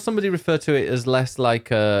energy? I saw somebody refer to it as less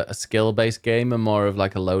like a skill-based game and more of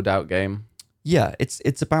like a loadout game. Yeah,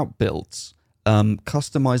 it's about builds.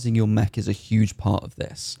 Customizing your mech is a huge part of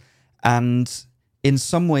this, and in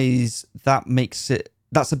some ways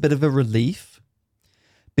that's a bit of a relief,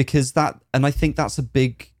 because and I think that's a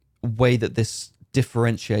big way that this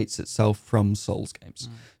differentiates itself from Souls games.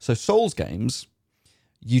 So Souls games,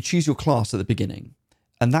 you choose your class at the beginning,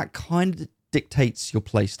 and that kind of dictates your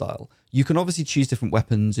play style. You can obviously choose different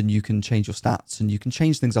weapons, and you can change your stats, and you can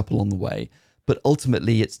change things up along the way, but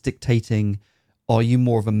ultimately it's dictating Are you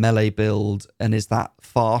more of a melee build, and is that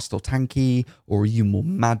fast or tanky, or are you more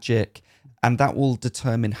magic? And that will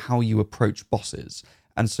determine how you approach bosses.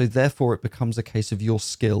 And so therefore it becomes a case of your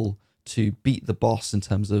skill to beat the boss in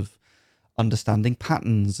terms of understanding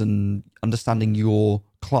patterns and understanding your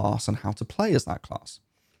class and how to play as that class.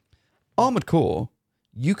 Armored Core,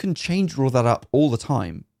 you can change all that up all the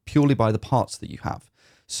time purely by the parts that you have.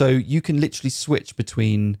 So you can literally switch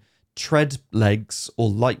between tread legs or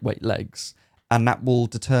lightweight legs, and that will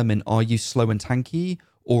determine, are you slow and tanky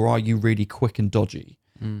or are you really quick and dodgy?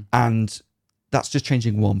 And that's just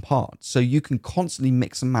changing one part. So you can constantly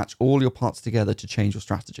mix and match all your parts together to change your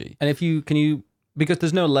strategy. And because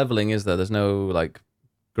there's no leveling, is there? There's no like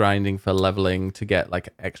grinding for leveling to get like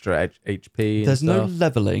extra HP. There's no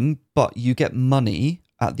leveling, but you get money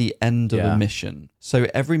at the end of a mission. So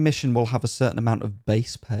every mission will have a certain amount of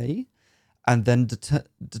base pay. And then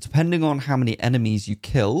depending on how many enemies you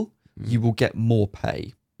kill, you will get more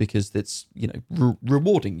pay because it's,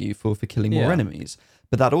 rewarding you for killing more enemies.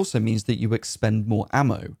 But that also means that you expend more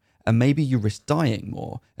ammo, and maybe you risk dying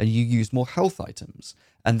more and you use more health items,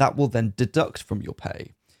 and that will then deduct from your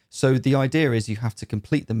pay. So the idea is you have to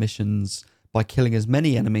complete the missions by killing as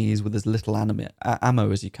many enemies with as little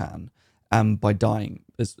ammo as you can, and by dying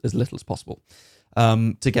as little as possible.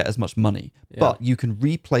 To get as much money. But you can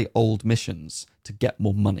replay old missions to get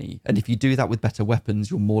more money. And if you do that with better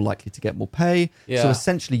weapons, you're more likely to get more pay. So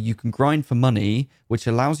essentially you can grind for money, which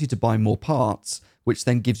allows you to buy more parts, which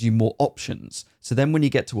then gives you more options. So then when you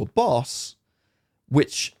get to a boss,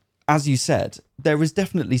 which, as you said, there is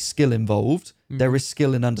definitely skill involved. There is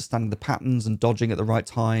skill in understanding the patterns and dodging at the right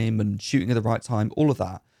time and shooting at the right time, all of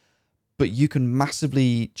that. But you can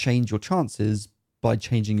massively change your chances by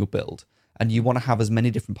changing your build. And you want to have as many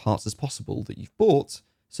different parts as possible that you've bought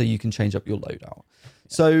so you can change up your loadout.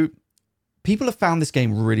 So people have found this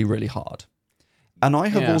game really, really hard. And I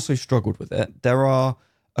have also struggled with it. There are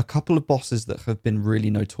a couple of bosses that have been really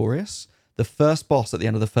notorious. The first boss at the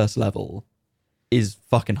end of the first level is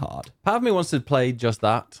fucking hard. Part of me wants to play just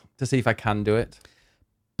that to see if I can do it.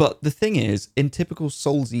 But the thing is, in typical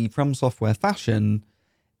Soulsy From Software fashion,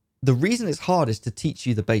 the reason it's hard is to teach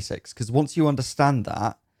you the basics. Because once you understand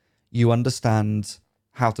that, you understand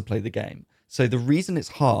how to play the game. So the reason it's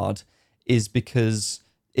hard is because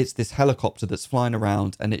it's this helicopter that's flying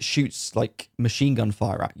around and it shoots like machine gun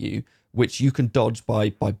fire at you, which you can dodge by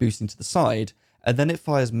boosting to the side, and then it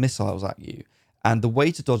fires missiles at you. And the way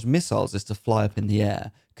to dodge missiles is to fly up in the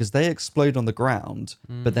air because they explode on the ground,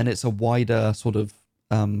 but then it's a wider sort of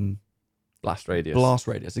blast radius. Blast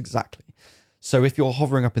radius, exactly. So if you're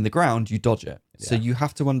hovering up in the ground, you dodge it. Yeah. So you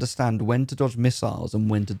have to understand when to dodge missiles and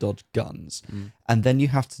when to dodge guns. And then you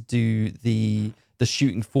have to do the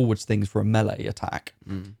shooting forwards things for a melee attack.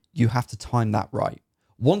 You have to time that right.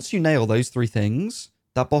 Once you nail those three things,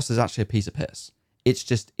 that boss is actually a piece of piss. It's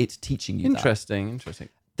teaching you Interesting.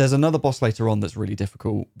 There's another boss later on that's really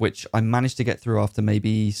difficult, which I managed to get through after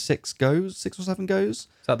maybe 6 or 7 goes.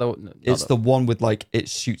 Is that the one with like, it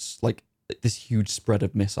shoots like this huge spread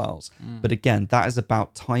of missiles. But again, that is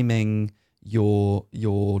about timing your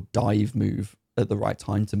dive move at the right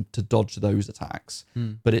time to dodge those attacks.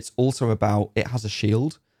 But it's also about, it has a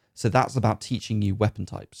shield. So that's about teaching you weapon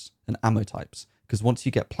types and ammo types. Because once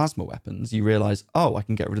you get plasma weapons, you realize, I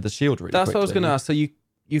can get rid of the shield really quickly. That's what I was going to ask. So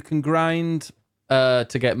you can grind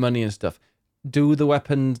to get money and stuff. Do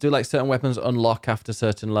like certain weapons unlock after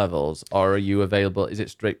certain levels, or are you available? Is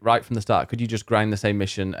it straight right from the start? Could you just grind the same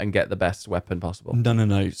mission and get the best weapon possible?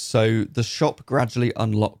 No. So the shop gradually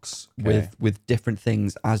unlocks with different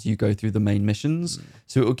things as you go through the main missions.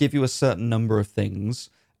 So it will give you a certain number of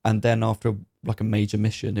things, and then after like a major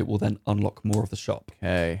mission, it will then unlock more of the shop.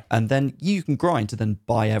 Okay. And then you can grind to then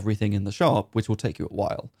buy everything in the shop, which will take you a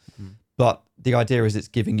while. But the idea is it's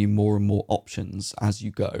giving you more and more options as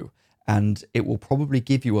you go. And it will probably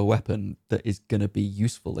give you a weapon that is going to be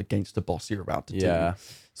useful against a boss you're about to do.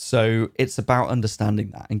 So it's about understanding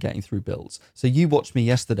that and getting through builds. So you watched me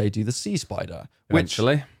yesterday do the Sea Spider.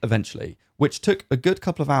 Eventually. Which took a good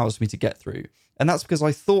couple of hours for me to get through. And that's because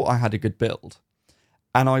I thought I had a good build.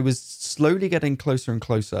 And I was slowly getting closer and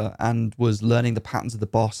closer and was learning the patterns of the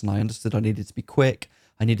boss. And I understood I needed to be quick.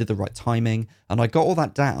 I needed the right timing. And I got all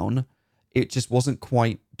that down. It just wasn't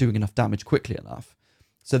quite doing enough damage quickly enough.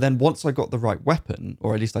 So then once I got the right weapon,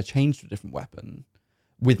 or at least I changed to a different weapon,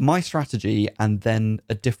 with my strategy and then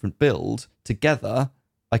a different build, together,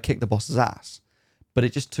 I kicked the boss's ass. But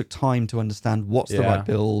it just took time to understand what's the right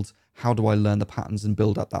build, how do I learn the patterns and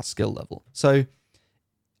build up that skill level. So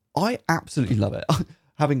I absolutely love it.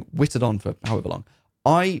 Having witted on for however long,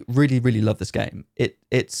 I really, really love this game. It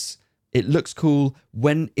looks cool.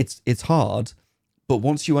 When it's hard, But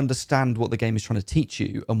once you understand what the game is trying to teach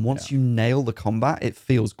you, and once you nail the combat, it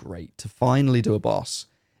feels great to finally do a boss.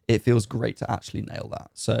 It feels great to actually nail that.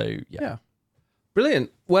 So yeah.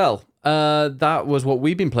 Brilliant. Well, that was what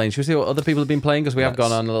we've been playing. Should we see what other people have been playing? Because we have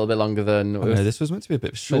gone on a little bit longer than... I know, this was meant to be a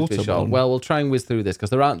bit shorter. Well, we'll try and whiz through this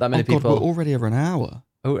because there aren't that many people. We're already over an hour.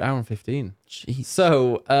 Oh, hour and 15. Jeez.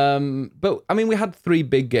 So, but I mean, we had 3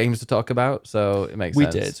 big games to talk about, so it makes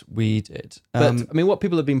sense. We did. But I mean, what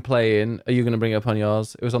people have been playing, are you going to bring it up on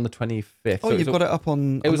yours? It was on the 25th. Oh, so you've got it up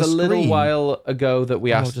on. It was a little while ago that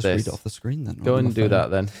we asked I'll just this. read it off the screen then. Go and do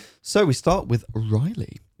that then. So we start with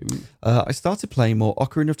Riley. I started playing more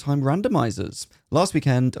Ocarina of Time randomizers. Last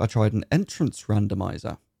weekend, I tried an entrance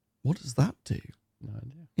randomizer. What does that do? No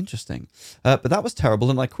idea. Interesting. But that was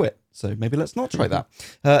terrible and I quit. So maybe let's not try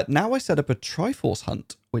that. Now I set up a Triforce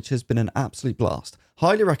hunt, which has been an absolute blast.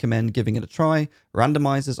 Highly recommend giving it a try.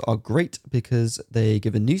 Randomizers are great because they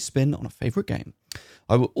give a new spin on a favorite game.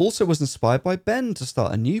 I also was inspired by Ben to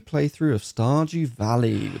start a new playthrough of Stardew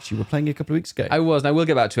Valley, which you were playing a couple of weeks ago. I was, and I will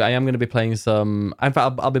get back to it. I am going to be playing some... In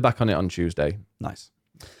fact, I'll be back on it on Tuesday. Nice.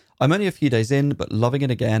 I'm only a few days in, but loving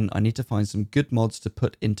it again. I need to find some good mods to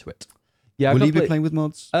put into it. Yeah, will you be playing with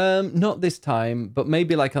mods? Not this time, but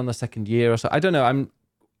maybe like on the second year or so. I don't know.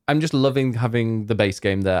 I'm just loving having the base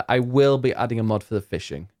game there. I will be adding a mod for the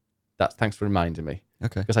fishing. Thanks for reminding me.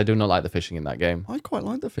 Okay. Because I do not like the fishing in that game. I quite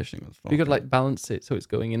like the fishing. You got to like balance it so it's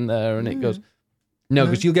going in there and it goes... No,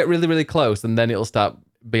 because you'll get really, really close and then it'll start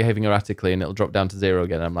behaving erratically and it'll drop down to 0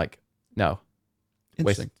 again. I'm like, no.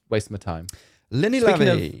 Waste my time. Linny Speaking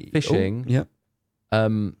Lavy. of fishing,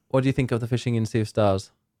 what do you think of the fishing in Sea of Stars?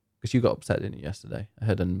 Because you got upset, didn't you, yesterday? I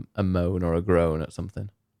heard a moan or a groan at something.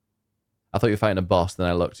 I thought you were fighting a boss, then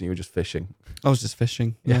I looked and you were just fishing. I was just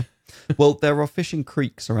fishing, yeah. Well, there are fishing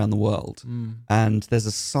creeks around the world, and there's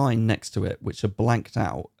a sign next to it which are blanked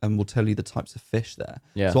out and will tell you the types of fish there.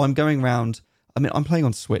 Yeah. So I'm going around. I mean, I'm playing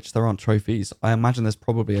on Switch. There aren't trophies. I imagine there's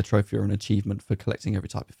probably a trophy or an achievement for collecting every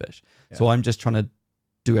type of fish. Yeah. So I'm just trying to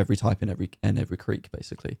do every type in every creek,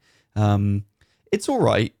 basically. It's all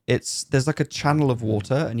right. There's like a channel of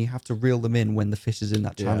water and you have to reel them in when the fish is in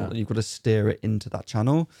that channel and you've got to steer it into that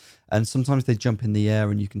channel. And sometimes they jump in the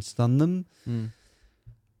air and you can stun them.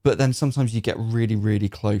 But then sometimes you get really, really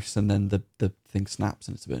close and then the thing snaps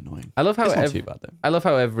and it's a bit annoying. I love how it's not too bad though. I love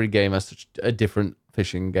how every game has such a different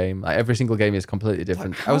fishing game. Like every single game is completely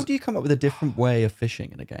different. Like, how do you come up with a different way of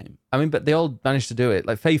fishing in a game? I mean, but they all managed to do it.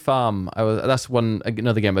 Like Fae Farm, that's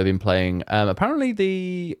another game I've been playing. Apparently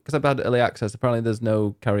because I've had early access, apparently there's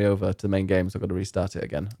no carryover to the main game, so I've got to restart it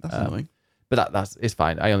again. That's annoying. But it's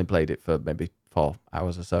fine. I only played it for maybe 4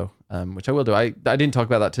 hours or so, which I will do. I didn't talk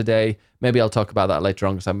about that today. Maybe I'll talk about that later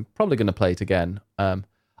on because I'm probably going to play it again.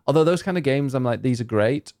 Although those kind of games, I'm like, these are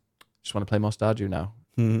great. Just want to play more Stardew now.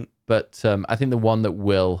 But I think the one that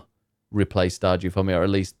will replace Stardew for me, or at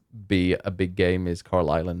least be a big game, is Coral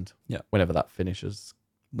Island. Yeah. Whenever that finishes.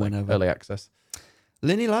 Whenever. Early access.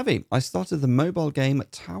 Linny Lavy, I started the mobile game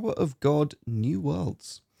Tower of God New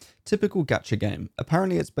Worlds. Typical gacha game.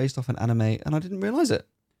 Apparently it's based off an anime and I didn't realise it.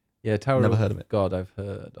 Yeah, Tower Never of heard of it. God, I've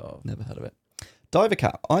heard of. Never heard of it. Diver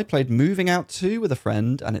Cat, I played Moving Out 2 with a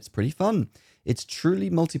friend and it's pretty fun. It's truly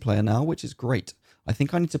multiplayer now, which is great. I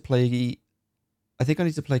think I need to play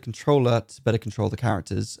controller to better control the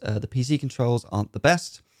characters. The PC controls aren't the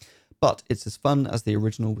best, but it's as fun as the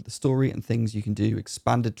original with the story and things you can do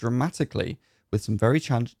expanded dramatically with some very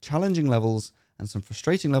challenging levels and some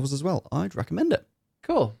frustrating levels as well. I'd recommend it.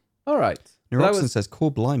 Cool. All right. Neuroxen says,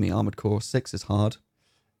 Core Blimey, Armored Core 6 is hard.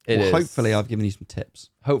 It is. Hopefully I've given you some tips.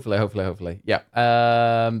 Hopefully. Yeah.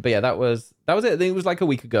 But yeah, that was it. I think it was like a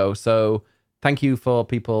week ago. So thank you for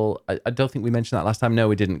people. I don't think we mentioned that last time. No,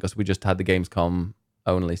 we didn't, because we just had the Gamescom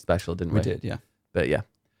only special, didn't we? We did, yeah. But yeah.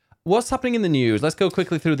 What's happening in the news? Let's go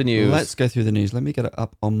quickly through the news. Let's go through the news. Let me get it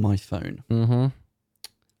up on my phone. Mm-hmm.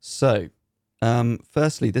 So,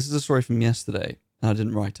 firstly, this is a story from yesterday. I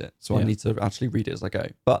didn't write it, so I need to actually read it as I go.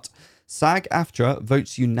 But SAG-AFTRA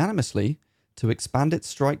votes unanimously to expand its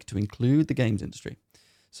strike to include the games industry.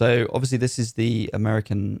 So obviously this is the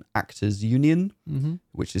American Actors Union,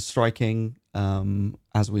 which is striking,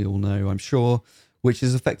 as we all know, I'm sure, which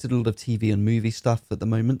has affected a lot of TV and movie stuff at the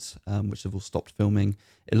moment, which have all stopped filming.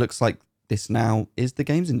 It looks like this now is the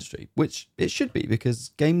games industry, which it should be,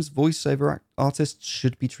 because games voiceover artists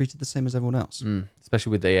should be treated the same as everyone else.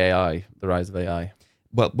 Especially with the AI, the rise of AI.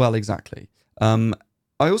 Well, exactly. I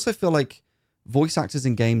also feel like voice actors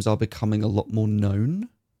in games are becoming a lot more known.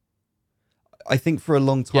 I think for a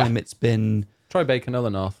long time it's been... Troy Baker,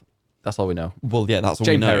 Nolan North. That's all we know. Well, yeah, that's all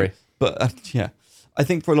Jane we know. Perry. But yeah. I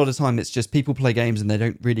think for a lot of time, it's just people play games and they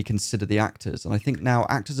don't really consider the actors. And I think now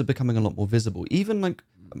actors are becoming a lot more visible. Even like,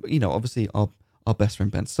 obviously our best friend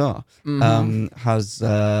Ben Starr has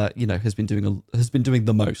been doing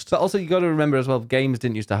the most. But also you got to remember as well, games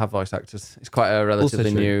didn't used to have voice actors. It's quite a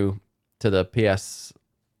relatively new to the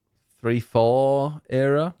PS3, 4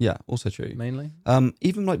 era. Yeah, also true. Mainly.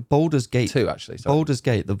 Even like Baldur's Gate 2 actually. Sorry. Baldur's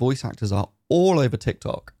Gate, the voice actors are all over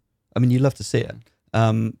TikTok. I mean, you love to see it.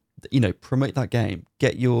 Promote that game.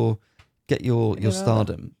 Get your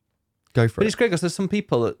stardom. Go for it. But it's great because there's some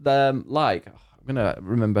people that I'm gonna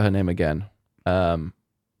remember her name again. I want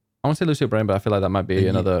to say Lucy O'Brien, but I feel like that might be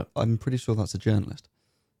another. I'm pretty sure that's a journalist.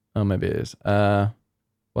 Oh, maybe it is.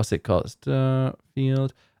 What's it called?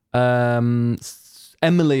 Starfield.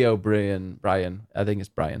 Emily O'Brien. Brian. I think it's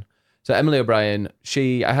Brian. So Emily O'Brien.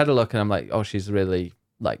 I had a look and I'm like, oh, she's really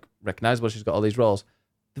like recognizable. She's got all these roles.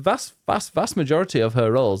 The vast majority of her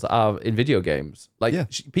roles are in video games. Like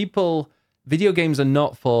video games are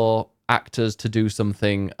not for actors to do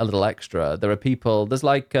something a little extra. There are people. There's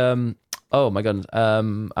like, oh my god,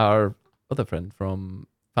 our other friend from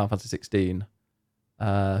Final Fantasy 16,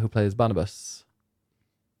 who plays Barnabas.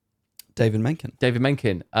 David Mencken.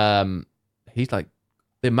 He's like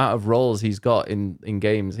the amount of roles he's got in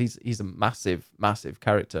games. He's a massive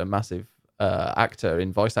character, massive actor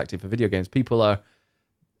in voice acting for video games. People are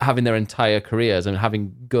having their entire careers and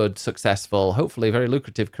having good, successful, hopefully very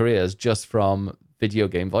lucrative careers just from video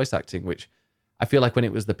game voice acting, which I feel like when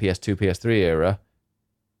it was the PS2, PS3 era,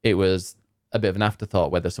 it was a bit of an afterthought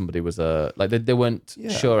whether somebody was they weren't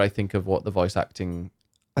sure, I think, of what the voice acting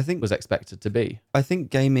was expected to be. I think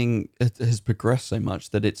gaming has progressed so much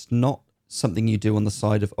that it's not something you do on the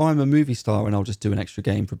side of, I'm a movie star and I'll just do an extra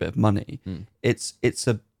game for a bit of money. It's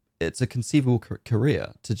a conceivable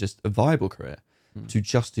career, to just a viable career to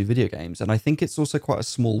just do video games. And I think it's also quite a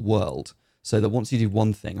small world, so that once you do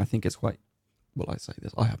one thing, I think it's quite, I say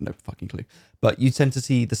this, I have no fucking clue, but you tend to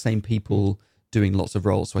see the same people doing lots of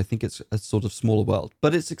roles. So I think it's a sort of smaller world,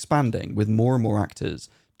 but it's expanding with more and more actors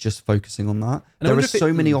just focusing on that. And there are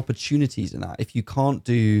so many opportunities in that. If you can't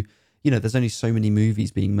do, there's only so many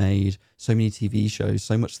movies being made, so many TV shows,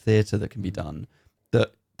 so much theatre that can be done,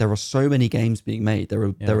 that there are so many games being made. There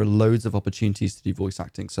are loads of opportunities to do voice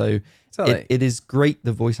acting. So it is great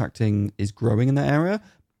the voice acting is growing in that area,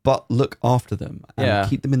 but look after them and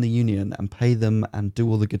keep them in the union and pay them and do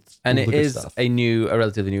all the good stuff. And it is a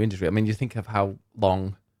relatively new industry. I mean, you think of how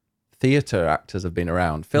long theatre actors have been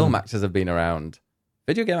around, film actors have been around.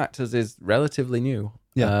 Video game actors is relatively new.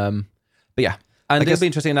 Yeah. But yeah. And it'll be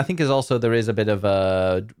interesting. And I think there is a bit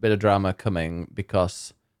of drama coming,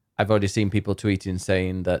 because I've already seen people tweeting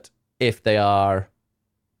saying that if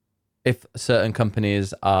certain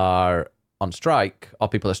companies are on strike, or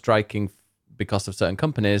people are striking because of certain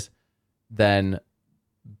companies, then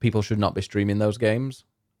people should not be streaming those games.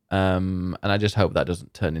 And I just hope that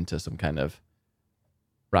doesn't turn into some kind of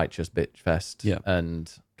righteous bitch fest. Yeah.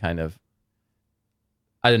 And kind of,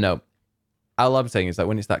 I don't know. All I'm saying is that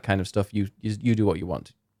when it's that kind of stuff, you do what you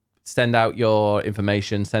want. Send out your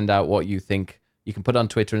information, send out what you think. You can put on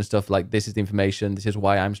Twitter and stuff like, this is the information, this is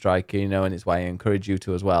why I'm striking, and it's why I encourage you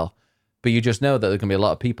to as well. But you just know that there can be a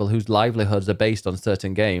lot of people whose livelihoods are based on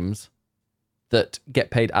certain games that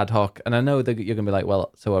get paid ad hoc. And I know that you're going to be like,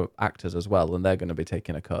 well, so are actors as well, and they're going to be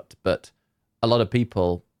taking a cut. But a lot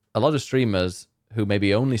of streamers who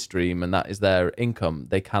maybe only stream and that is their income,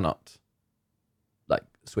 they cannot like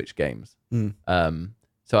switch games.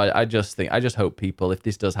 So I just hope people, if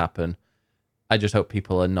this does happen, I just hope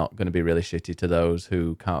people are not going to be really shitty to those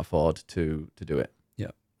who can't afford to do it.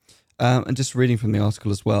 Yeah. And just reading from the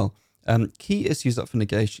article as well, key issues up for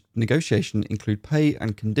negotiation include pay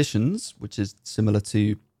and conditions, which is similar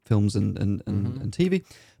to films and TV,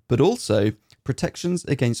 but also protections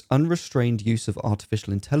against unrestrained use of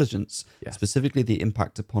artificial intelligence, specifically the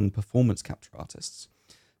impact upon performance capture artists.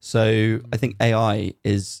 So I think AI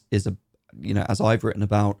is a, as I've written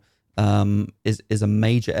about, is a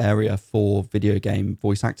major area for video game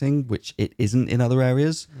voice acting, which it isn't in other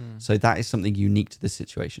areas. So that is something unique to this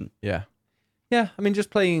situation. Yeah. Yeah, I mean, just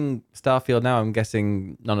playing Starfield now, I'm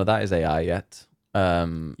guessing none of that is AI yet.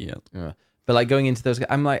 But like going into those,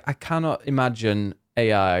 I'm like, I cannot imagine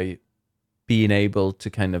AI being able to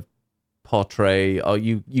kind of portray or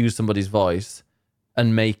use somebody's voice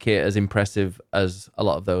and make it as impressive as a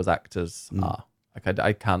lot of those actors are. Like,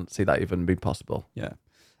 I can't see that even be possible. Yeah.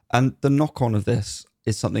 And the knock-on of this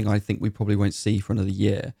is something I think we probably won't see for another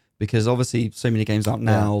year, because obviously so many games out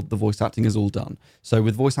now, the voice acting is all done. So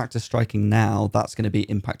with voice actors striking now, that's going to be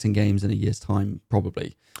impacting games in a year's time,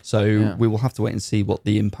 probably. So we will have to wait and see what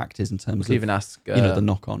the impact is in terms of even ask, the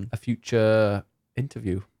knock-on. A future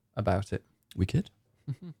interview about it. We could.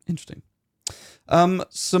 Interesting.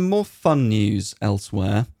 Some more fun news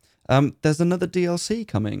elsewhere. There's another DLC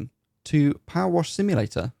coming to Power Wash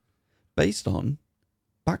Simulator based on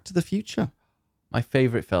Back to the Future. My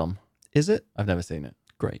favourite film. Is it? I've never seen it.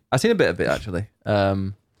 Great. I've seen a bit of it, actually.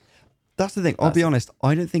 That's the thing. I'll be honest.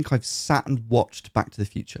 I don't think I've sat and watched Back to the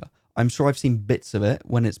Future. I'm sure I've seen bits of it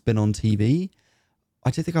when it's been on TV.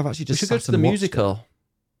 I don't think I've actually just We should go sat to the and watched musical. it.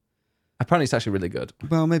 Apparently, it's actually really good.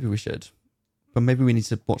 Well, maybe we should. But maybe we need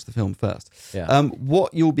to watch the film first. Yeah.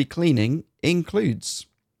 What you'll be cleaning includes,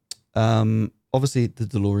 obviously, the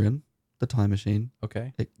DeLorean, the time machine.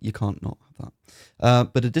 Okay. You can't not have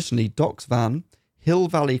that. But additionally, Doc's van, Hill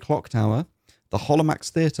Valley Clock Tower, the Holomax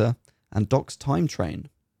Theatre, and Doc's Time Train.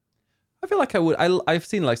 I feel like I would. I've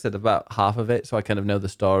seen, like I said, about half of it, so I kind of know the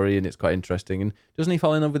story, and it's quite interesting. And doesn't he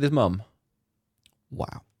fall in love with his mum?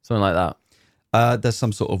 Wow. Something like that. There's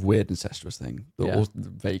some sort of weird incestuous thing. Yeah. Or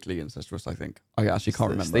vaguely incestuous, I think. I actually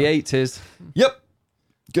can't remember. It's the 80s. Yep.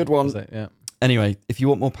 Good one. Was it? Yeah. Anyway, if you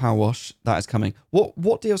want more Power Wash, that is coming. What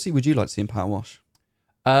DLC would you like to see in Power Wash?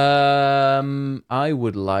 I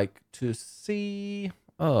would like to see.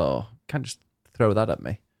 Oh, can't just throw that at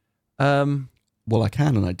me. Well, I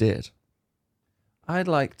can, and I did. I'd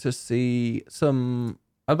like to see some.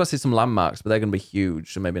 I'd like to see some landmarks, but they're going to be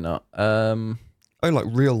huge, so maybe not. Oh, like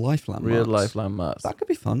real life landmarks. Real life landmarks. That could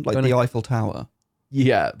be fun, like the Eiffel Tower.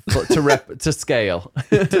 Yeah, but to scale.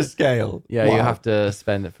 To scale. Yeah, Wow. you have to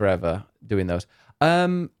spend it forever doing those.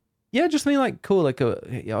 Yeah, just something like cool, like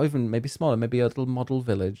even maybe smaller, maybe a little model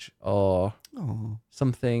village or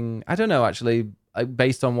something. I don't know, actually,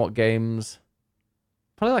 based on what games.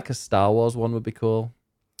 Probably like a Star Wars one would be cool.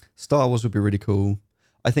 Star Wars would be really cool.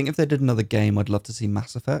 I think if they did another game, I'd love to see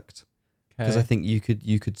Mass Effect because I think you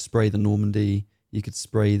could spray the Normandy, you could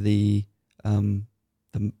spray the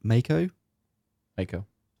Mako. Mako.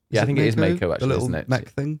 Yeah, I think it is Mako, actually, the little isn't it? mech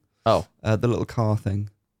thing. Oh, the little car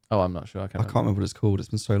thing. oh, I'm not sure. I can't remember what it's called. It's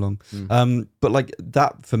been so long. Mm. But like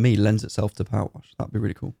that for me lends itself to Power Wash. That'd be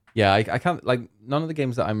really cool. Yeah, I can't, like, none of the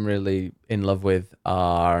games that I'm really in love with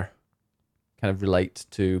are kind of relate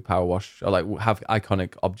to Power Wash or like have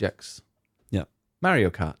iconic objects. Yeah. Mario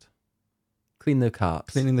Kart. Clean the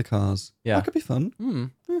carts. Cleaning the cars. Yeah. That could be fun.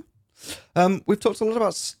 Mm. Yeah. We've talked a lot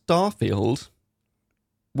about Starfield,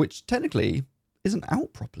 which technically isn't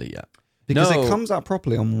out properly yet. Because No. it comes out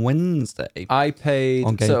properly on Wednesday I paid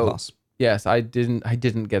on Game Pass. Yes, I didn't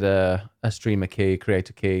get a streamer key,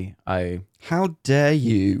 creator key. How dare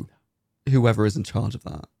you, whoever is in charge of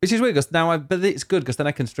that? Which is weird because but it's good because then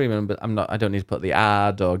I can stream them, but I don't need to put the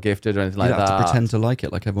ad or gifted or anything You like don't that. have to pretend to like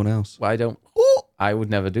it like everyone else. Well, I don't. I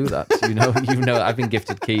would never do that. You know, I've been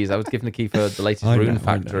gifted keys. I was given a key for the latest Rune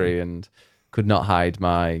Factory and could not hide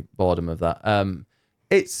my boredom of that.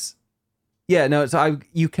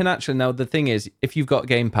 You can actually, now the thing is, if you've got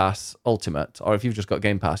Game Pass Ultimate or if you've just got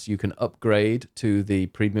Game Pass, you can upgrade to the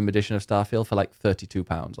premium edition of Starfield for like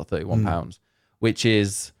 £32 or £31, which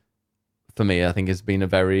is, for me, I think has been a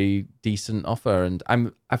very decent offer. And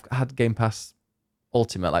I've had Game Pass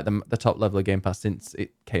Ultimate, like the top level of Game Pass since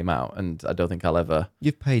it came out, and I don't think I'll ever.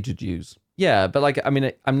 You've paid your dues. Yeah, but like, I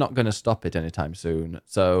mean, I'm not going to stop it anytime soon,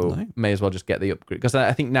 so may as well just get the upgrade. Because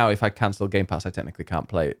I think now if I cancel Game Pass, I technically can't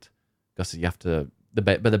play it because you have to.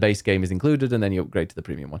 But the base game is included, and then you upgrade to the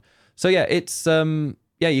premium one. So yeah, it's you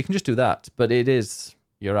can just do that. But it is,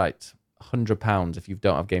 you're right, £100 if you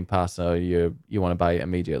don't have Game Pass, or you want to buy it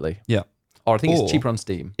immediately. Yeah, or I think it's cheaper on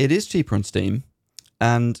Steam. It is cheaper on Steam,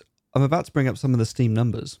 and I'm about to bring up some of the Steam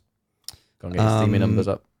numbers. Go and get your Steamy numbers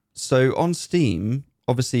up. So on Steam,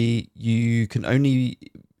 obviously you can't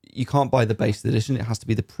buy the base edition. It has to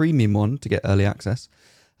be the premium one to get early access,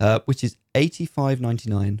 which is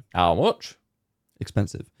 $85.99. How much?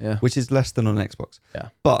 Expensive. Yeah. Which is less than on Xbox. Yeah.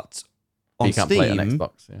 But on you can't Steam, play it on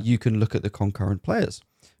Xbox, yeah. you can look at the concurrent players,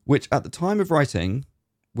 which at the time of writing,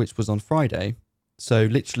 which was on Friday, so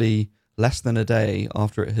literally less than a day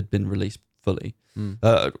after it had been released fully in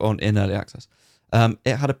early access,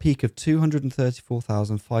 it had a peak of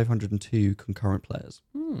 234,502 concurrent players,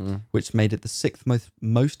 which made it the sixth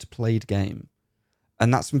most played game.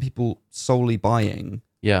 And that's from people solely buying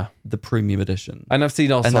the premium edition. And I've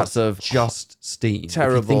seen all sorts of just Steam.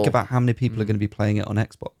 Terrible. If you think about how many people are going to be playing it on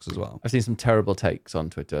Xbox as well. I've seen some terrible takes on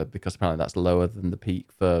Twitter because apparently that's lower than the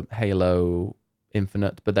peak for Halo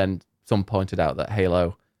Infinite. But then some pointed out that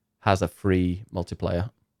Halo has a free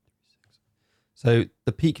multiplayer. So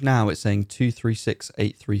the peak now, it's saying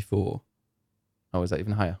 236,834. Oh, is that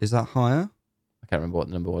even higher? Is that higher? I can't remember what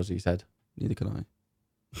the number was you said. Neither can I.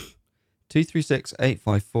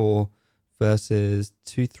 236,854 versus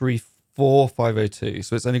 4,502.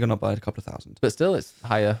 So it's only gone up by a couple of thousand. But still, it's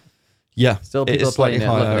higher. Yeah, Still, it people is are playing slightly it,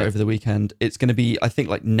 higher loving it. over the weekend. It's going to be, I think,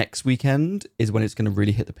 like next weekend is when it's going to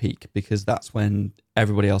really hit the peak because that's when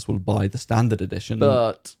everybody else will buy the standard edition.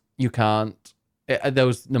 But you can't.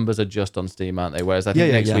 Those numbers are just on Steam, aren't they? Whereas I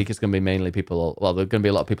think next week it's going to be mainly people. Well, there's going to be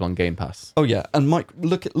a lot of people on Game Pass. Oh yeah, and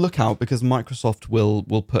look out because Microsoft will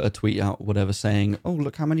put a tweet out, or whatever, saying, "Oh,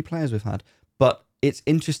 look how many players we've had." But it's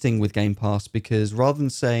interesting with Game Pass because rather than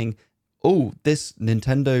saying, "Oh, this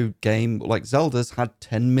Nintendo game like Zelda's had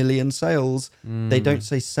 10 million sales," they don't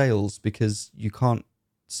say sales because you can't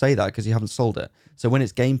say that because you haven't sold it. So when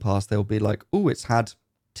it's Game Pass, they'll be like, "Oh, it's had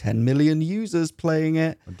 10 million users playing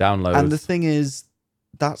it." Downloads. And the thing is,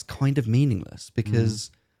 that's kind of meaningless because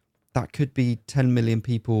that could be 10 million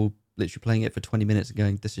people literally playing it for 20 minutes and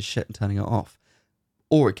going, "This is shit," and turning it off.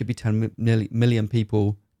 Or it could be 10 million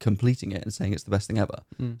people completing it and saying it's the best thing ever.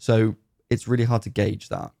 So it's really hard to gauge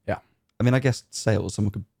that. Yeah. I mean, I guess sales,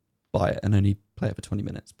 someone could buy it and only play it for 20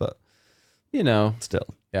 minutes, but still,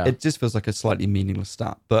 it just feels like a slightly meaningless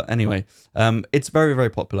stat. But anyway, it's very, very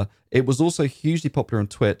popular. It was also hugely popular on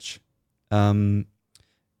Twitch by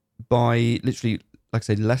literally, like I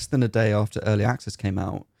say, less than a day after early access came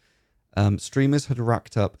out. Streamers had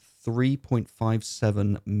racked up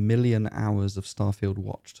 3.57 million hours of Starfield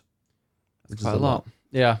watched. Which is quite a lot.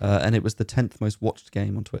 Yeah. And it was the 10th most watched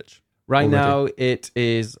game on Twitch. Right now, it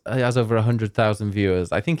has over 100,000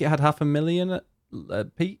 viewers. I think it had 500,000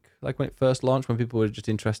 at peak, like when it first launched, when people were just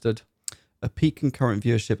interested. A peak concurrent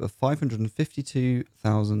viewership of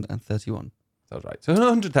 552,031. That's right. So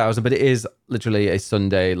 100,000, but it is literally a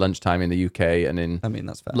Sunday lunchtime in the UK, and in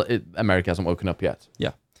that's fair. America hasn't woken up yet.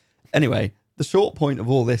 Yeah. Anyway, the short point of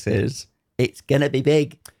all this is it's gonna be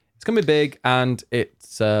big. It's gonna be big, and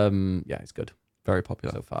it's it's good. Very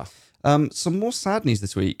popular so far. Some more sad news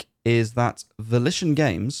this week is that Volition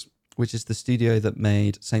Games, which is the studio that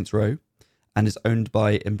made Saints Row and is owned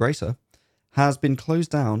by Embracer, has been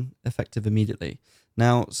closed down effective immediately.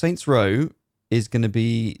 Now, Saints Row is going to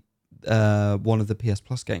be one of the PS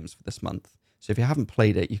Plus games for this month. So if you haven't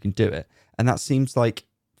played it, you can do it. And that seems like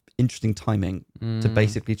interesting timing to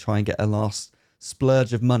basically try and get a last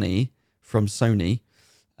splurge of money from Sony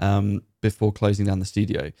before closing down the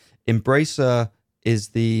studio. Embracer is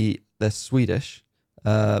they're Swedish,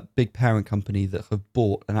 big parent company that have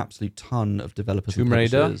bought an absolute ton of developers and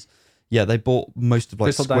publishers. Yeah, they bought most of like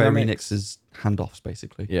Crystal Square Dynamics. Enix's handoffs,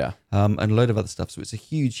 basically. Yeah. And a load of other stuff. So it's a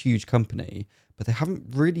huge, huge company, but they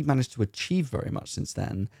haven't really managed to achieve very much since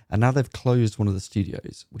then. And now they've closed one of the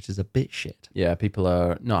studios, which is a bit shit. Yeah, people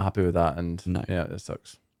are not happy with that, and No. yeah, it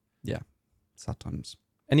sucks. Yeah, sad times.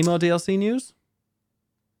 Any more DLC news?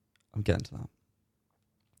 I'm getting to that.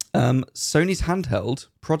 Sony's handheld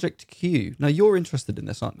Project Q. Now you're interested in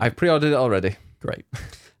this, aren't you? I've pre-ordered it already. Great.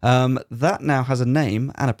 That now has a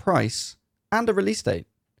name and a price and a release date.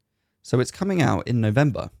 So it's coming out in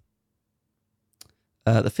November.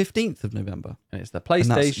 The 15th of November. And it's the And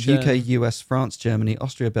that's PlayStation. UK, US, France, Germany,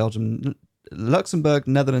 Austria, Belgium, Luxembourg,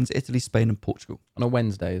 Netherlands, Italy, Spain, and Portugal. On a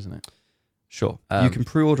Wednesday, isn't it? Sure. You can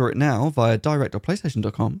pre-order it now via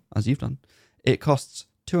direct.playstation.com, as you've done. It costs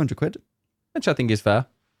 200 quid. Which I think is fair.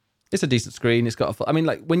 It's a decent screen. It's got a full... I mean,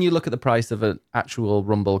 like, when you look at the price of an actual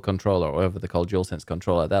Rumble controller, or whatever they call DualSense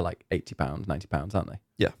controller, they're like £80, £90, aren't they?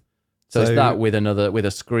 Yeah. So it's that with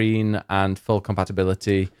a screen and full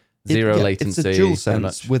compatibility, zero latency. It's a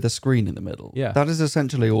DualSense with a screen in the middle. Yeah. That is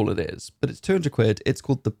essentially all it is. But it's 200 quid. It's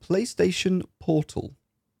called the PlayStation Portal.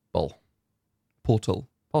 Portal.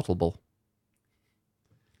 Portable.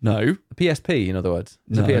 No. The PSP, in other words.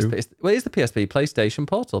 No. The PSP. What is the PSP? PlayStation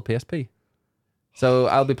Portal, PSP. So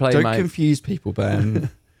I'll be playing Don't confuse people, Ben.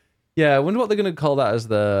 Yeah, I wonder what they're going to call that as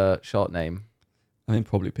the short name. I mean,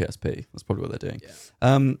 probably PSP. That's probably what they're doing.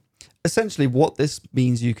 Yeah. Essentially, what this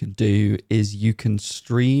means you can do is you can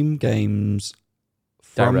stream games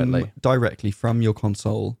directly from your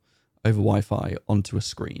console over Wi-Fi onto a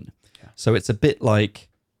screen. Yeah. So it's a bit like...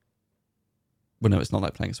 Well, no, it's not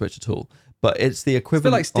like playing a Switch at all. But it's the It's a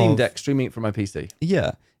equivalent bit like Steam of... Deck streaming it from my PC.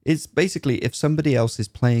 Yeah. It's basically if somebody else is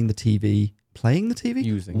playing the TV, watching the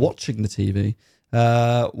TV,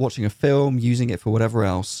 watching a film, using it for whatever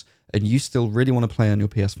else, and you still really want to play on your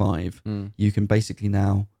PS5, you can basically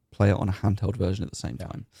now play it on a handheld version at the same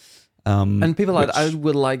time. And people like that, I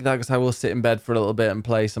would like that because I will sit in bed for a little bit and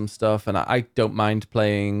play some stuff, and I don't mind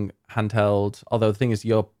playing handheld. Although the thing is,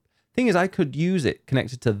 I could use it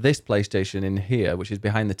connected to this PlayStation in here, which is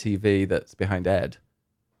behind the TV that's behind Ed,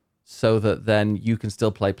 so that then you can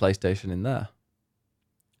still play PlayStation in there.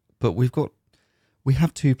 But we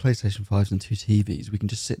have two PlayStation 5s and two TVs. We can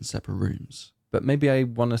just sit in separate rooms. But maybe I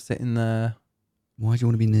want to sit in there Why do you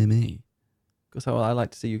want to be near me? Because I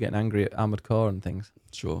like to see you getting angry at Armored Core and things.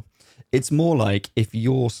 Sure. It's more like if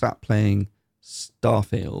you're sat playing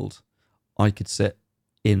Starfield, I could sit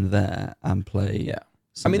in there and play. Yeah.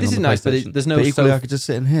 I mean, this is on the nice, but PlayStation. there's no But equally, I sofa. could just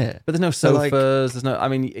sit in here. But there's no So, like- sofas. There's no. I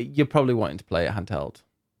mean, you're probably wanting to play it handheld.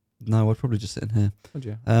 No, I'd probably just sit in here. Would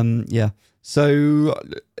you? Yeah. So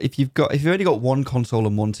if you've only got one console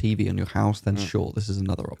and one TV in your house, then sure, this is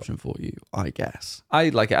another option for you, I guess. I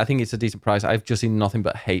like it. I think it's a decent price. I've just seen nothing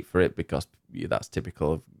but hate for it because that's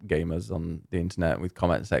typical of gamers on the internet with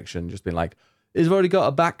comment section just being like, it's already got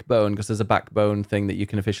a backbone, because there's a backbone thing that you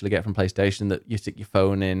can officially get from PlayStation that you stick your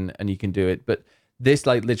phone in and you can do it. But this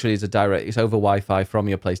like literally is it's over Wi-Fi from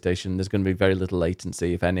your PlayStation. There's going to be very little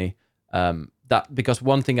latency, if any. Because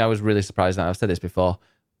one thing I was really surprised at, I've said this before,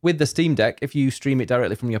 with the Steam Deck, if you stream it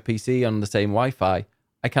directly from your PC on the same Wi-Fi,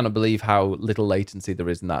 I cannot believe how little latency there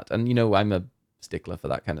is in that. And I'm a stickler for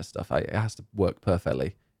that kind of stuff. It has to work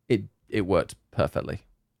perfectly. It worked perfectly.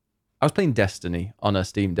 I was playing Destiny on a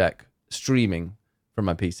Steam Deck, streaming from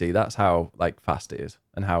my PC. That's how fast it is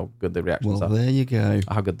and how good the reactions are. Well, there you go.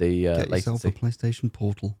 How good the Get yourself latency. a PlayStation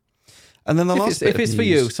Portal. And then the last If bit it's of for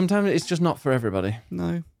you, news- sometimes it's just not for everybody.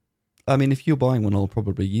 No. I mean, if you're buying one, I'll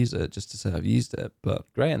probably use it just to say I've used it.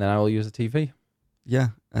 But Great, and then I will use a TV. yeah,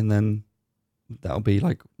 and then that'll be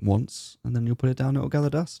like once, and then you'll put it down, it'll gather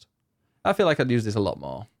dust. I feel like I'd use this a lot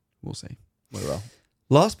more. We'll see. We will.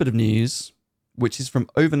 Last bit of news, which is from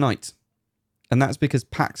overnight. And that's because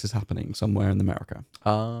PAX is happening somewhere in America.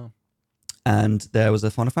 And there was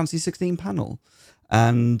a Final Fantasy 16 panel.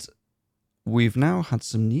 And we've now had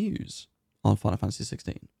some news on Final Fantasy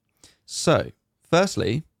 16. So,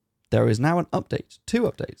 firstly, there is now an update. 2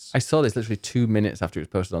 updates. I saw this literally 2 minutes after it was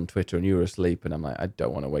posted on Twitter, and you were asleep, and I'm like, I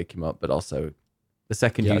don't want to wake him up. But also, the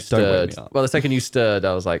second Yeah, you don't wake stirred, me up. well, the second you stirred,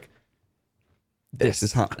 I was like, This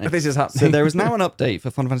is happening. This is happening. So there is now an update for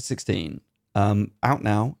Final Fantasy 16. Out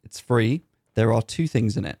now. It's free. There are 2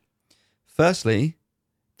 things in it. Firstly,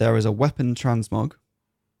 there is a weapon transmog,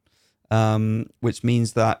 which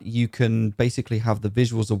means that you can basically have the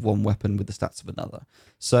visuals of one weapon with the stats of another.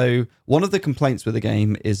 So one of the complaints with the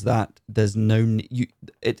game is that there's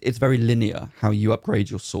it's very linear how you upgrade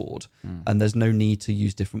your sword, and there's no need to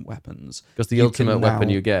use different weapons. Because the You ultimate can weapon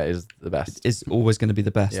now- you get is the best. Is always going to be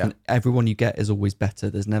the best, Yeah. and everyone you get is always better.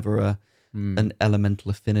 There's never an elemental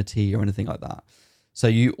affinity or anything like that. So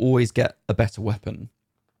you always get a better weapon.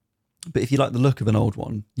 But if you like the look of an old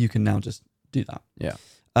one, you can now just do that. Yeah.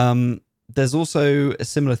 There's also a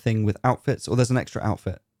similar thing with outfits, or there's an extra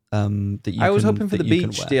outfit that you I was can- hoping for that the you can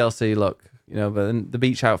beach wear. DLC look, but then the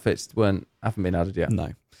beach outfits haven't been added yet.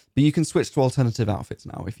 No. But you can switch to alternative outfits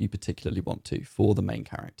now if you particularly want to for the main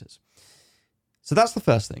characters. So that's the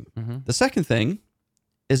first thing. Mm-hmm. The second thing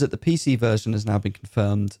is that the PC version has now been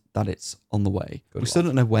confirmed that it's on the way. Good We still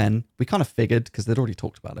don't know when. We kind of figured because they'd already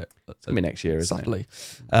talked about it. It's gonna be next year, isn't it? Subtly.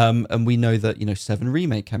 And we know that 7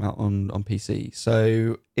 Remake came out on PC,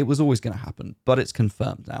 so it was always going to happen, but it's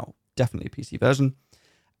confirmed now. Definitely a PC version.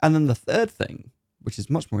 And then the third thing, which is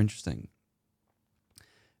much more interesting,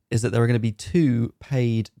 is that there are going to be 2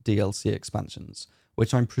 paid DLC expansions,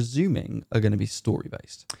 which I'm presuming are going to be story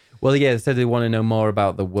based. Well, yeah, they said they want to know more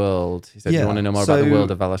about the world. He said they Yeah, want to know more about the so-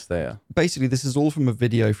 world of Valisthea. Basically, this is all from a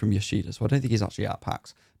video from Yoshida, so I don't think he's actually at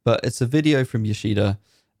PAX, but it's a video from Yoshida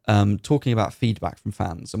talking about feedback from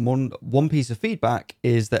fans. And one piece of feedback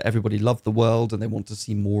is that everybody loved the world and they want to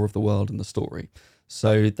see more of the world and the story.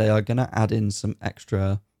 So they are going to add in some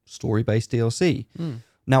extra story-based DLC.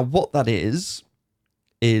 Now, what that is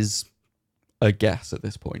a guess at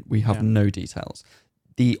this point. We have no details.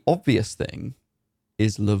 The obvious thing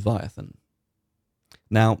is Leviathan.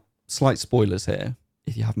 Now, slight spoilers here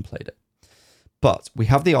if you haven't played it. But we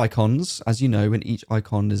have the icons, as you know, and each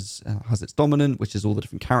icon has its dominant, which is all the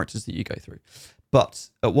different characters that you go through. But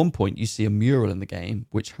at one point, you see a mural in the game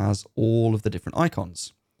which has all of the different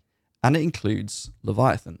icons. And it includes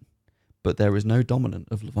Leviathan. But there is no dominant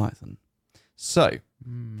of Leviathan. So,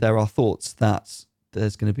 there are thoughts that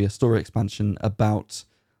there's going to be a story expansion about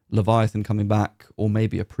Leviathan coming back, or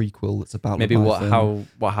maybe a prequel that's about Maybe Leviathan.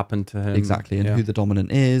 what happened to him. Exactly, and Yeah. who the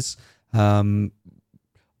dominant is.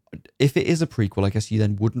 If it is a prequel, I guess you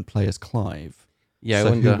then wouldn't play as Clive. Yeah, I So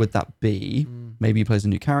wonder. who would that be? Maybe he plays a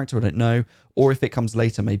new character, I don't know. Or if it comes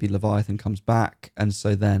later, maybe Leviathan comes back, and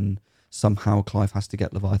so then somehow Clive has to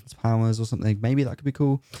get Leviathan's powers or something. Maybe that could be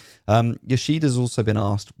cool. Yoshida's also been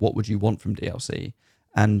asked, what would you want from DLC?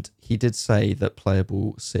 And he did say that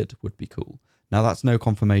playable Sid would be cool. Now, that's no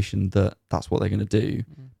confirmation that that's what they're going to do,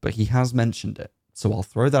 but he has mentioned it. So I'll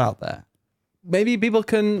throw that out there. maybe people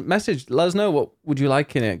can message. Let us know what would you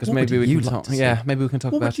like in it, because What maybe would we you can like talk. to see? Yeah, maybe we can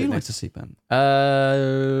talk What about would you it like next. to see, Ben?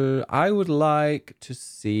 I would like to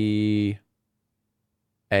see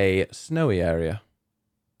a snowy area.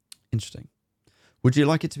 Interesting. Would you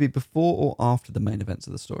like it to be before or after the main events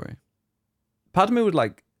of the story? Part of me would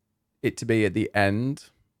like it to be at the end,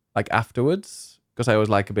 like afterwards, because I always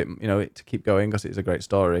like a bit, it to keep going because it's a great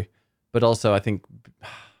story. But also, I think,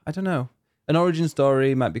 I don't know, an origin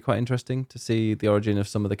story might be quite interesting to see the origin of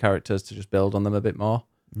some of the characters, to just build on them a bit more.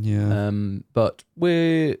 Yeah. But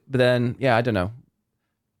then, yeah, I don't know.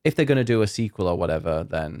 If they're going to do a sequel or whatever,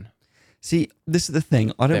 then... See, this is the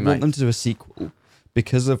thing. I don't They want them might. to do a sequel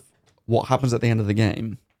because of what happens at the end of the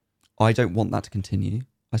game. I don't want that to continue.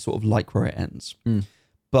 I sort of like where it ends.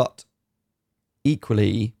 But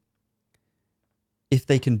equally, if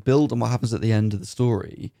they can build on what happens at the end of the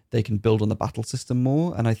story, they can build on the battle system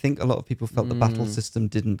more. And I think a lot of people felt the battle system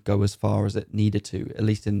didn't go as far as it needed to, at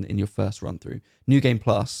least in your first run through. New Game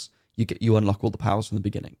Plus, you unlock all the powers from the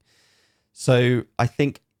beginning. So I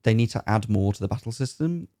think they need to add more to the battle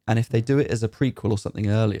system. And if they do it as a prequel or something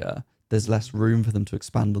earlier, there's less room for them to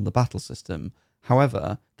expand on the battle system.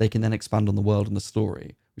 However, they can then expand on the world and the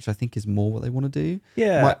story, which I think is more what they want to do.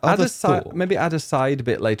 Yeah, My other thought- maybe add a side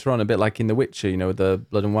bit later on, a bit like in The Witcher, with the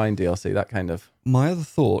Blood and Wine DLC, that kind of. My other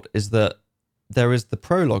thought is that there is the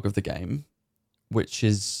prologue of the game, which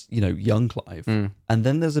is, young Clive, and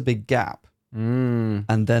then there's a big gap, and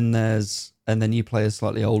then you play a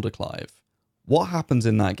slightly older Clive. What happens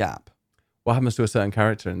in that gap? What happens to a certain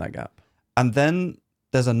character in that gap? And then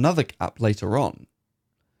there's another gap later on.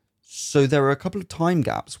 So there are a couple of time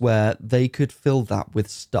gaps where they could fill that with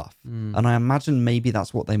stuff. And I imagine maybe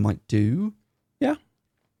that's what they might do. Yeah,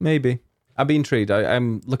 maybe. I'd be intrigued.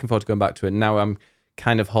 I'm looking forward to going back to it. Now I'm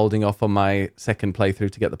kind of holding off on my second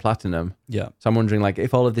playthrough to get the platinum. Yeah. So I'm wondering,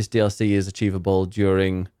 if all of this DLC is achievable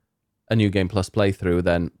during a New Game Plus playthrough,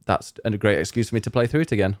 then that's a great excuse for me to play through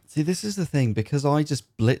it again. See, this is the thing, because I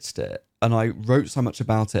just blitzed it and I wrote so much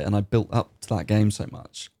about it and I built up to that game so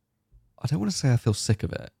much. I don't want to say I feel sick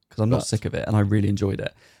of it, because I'm not sick of it and I really enjoyed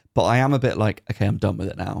it. But I am a bit like, okay, I'm done with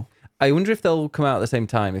it now. I wonder if they'll come out at the same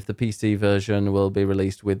time, if the PC version will be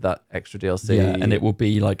released with that extra DLC. Yeah, and it will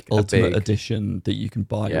be like Ultimate big- Edition that you can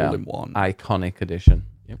buy all in one. Iconic edition.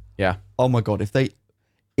 Yeah. Oh my God,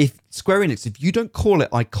 if Square Enix, if you don't call it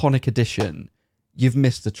Iconic Edition, you've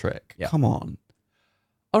missed the trick. Yeah. Come on.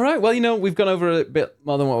 All right. Well, we've gone over a bit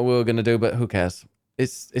more than what we were going to do, but who cares?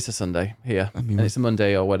 It's a Sunday here, and it's a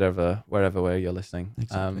Monday or wherever you're listening.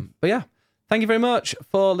 Exactly. But yeah, thank you very much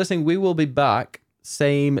for listening. We will be back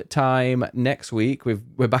same time next week.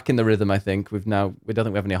 We're back in the rhythm. I think we don't think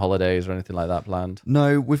we have any holidays or anything like that planned.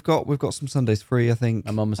 No, we've got some Sundays free, I think.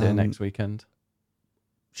 My mum's here next weekend.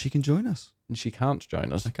 She can join us. And she can't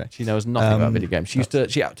join us. Okay. She knows nothing about video games. She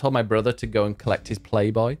told my brother to go and collect his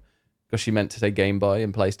Playboy, because she meant to say Game Boy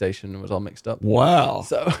and PlayStation and was all mixed up. Wow.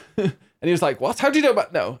 So, and he was like, "What? How do you know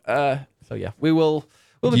about no?" So yeah, we'll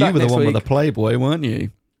be You back were the next one week. with the Playboy, weren't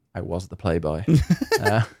you? I was the Playboy.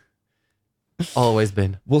 Always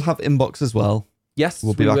been. We'll have inbox as well. Yes,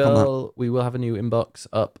 We'll be back on that. We will have a new inbox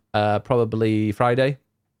up probably Friday.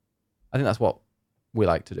 I think that's what we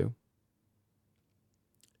like to do.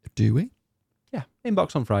 Do we? Yeah,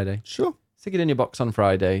 inbox on Friday. Sure. Stick it in your box on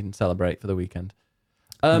Friday and celebrate for the weekend.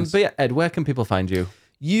 Nice. But yeah, Ed, where can people find you?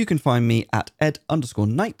 You can find me at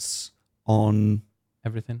ed_nights on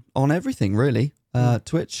Everything. everything, really.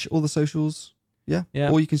 Twitch, all the socials. Yeah.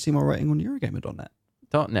 Or you can see my rating on Eurogamer.net.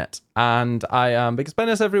 .net. And I am Biggest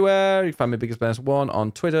Bennis everywhere. You can find me Biggest Bennis1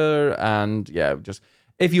 on Twitter. And yeah, just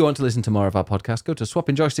if you want to listen to more of our podcast, go to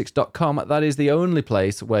swappingjoysticks.com. That is the only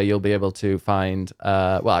place where you'll be able to find,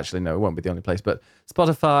 well, actually, no, it won't be the only place, but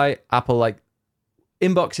Spotify, Apple,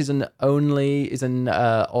 Inbox is an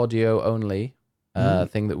audio only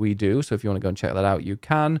thing that we do. So if you want to go and check that out, you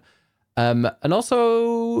can. And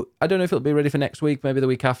also, I don't know if it'll be ready for next week, maybe the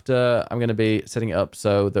week after. I'm going to be setting it up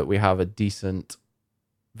so that we have a decent,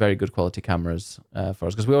 very good quality cameras for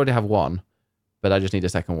us, because we already have one, but I just need a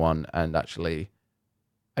second one. And actually,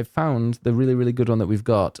 I found the really, really good one that we've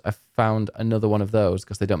got. I found another one of those,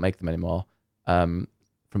 because they don't make them anymore, from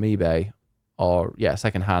eBay or,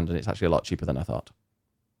 second hand, and it's actually a lot cheaper than I thought.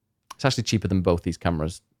 It's actually cheaper than both these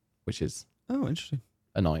cameras, which is interesting.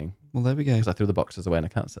 Annoying. Well, there we go. Because I threw the boxes away and I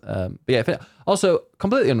can't. But yeah, also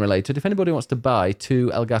completely unrelated. If anybody wants to buy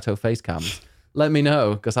 2 Elgato face cams, let me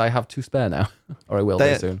know, because I have 2 spare now, or I will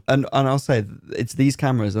very soon. And I'll say it's these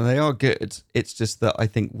cameras, and they are good. It's just that I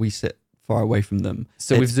think we sit far away from them.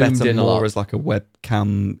 So we've zoomed in a lot. As like a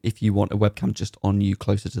webcam, if you want a webcam just on you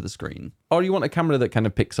closer to the screen, or you want a camera that kind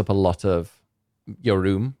of picks up a lot of your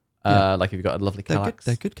room Like if you've got a lovely Kallax.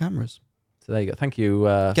 They're good cameras. So there you go. Thank you.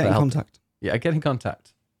 Get in contact. Yeah, get in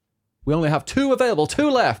contact. We only have 2 available, 2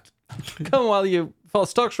 left. Come while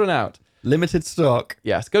stocks run out. Limited stock.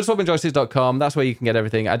 Yes, go to swappingjoysticks.com. That's where you can get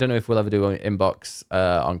everything. I don't know if we'll ever do an inbox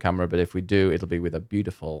on camera, but if we do, it'll be with a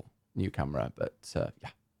beautiful new camera. But yeah.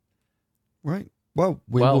 Right. Well,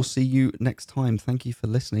 we will see you next time. Thank you for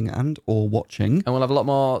listening and or watching. And we'll have a lot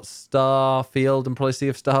more Starfield and probably Sea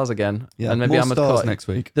of Stars again. Yeah, and maybe more Armored Stars Core. next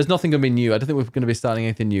week. There's nothing going to be new. I don't think we're going to be starting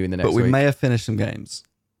anything new in the next week. But we may have finished some games.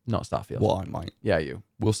 Not Starfield. Well, I might. Yeah, you.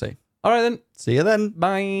 We'll see. All right, then. See you then.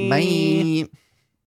 Bye. Bye.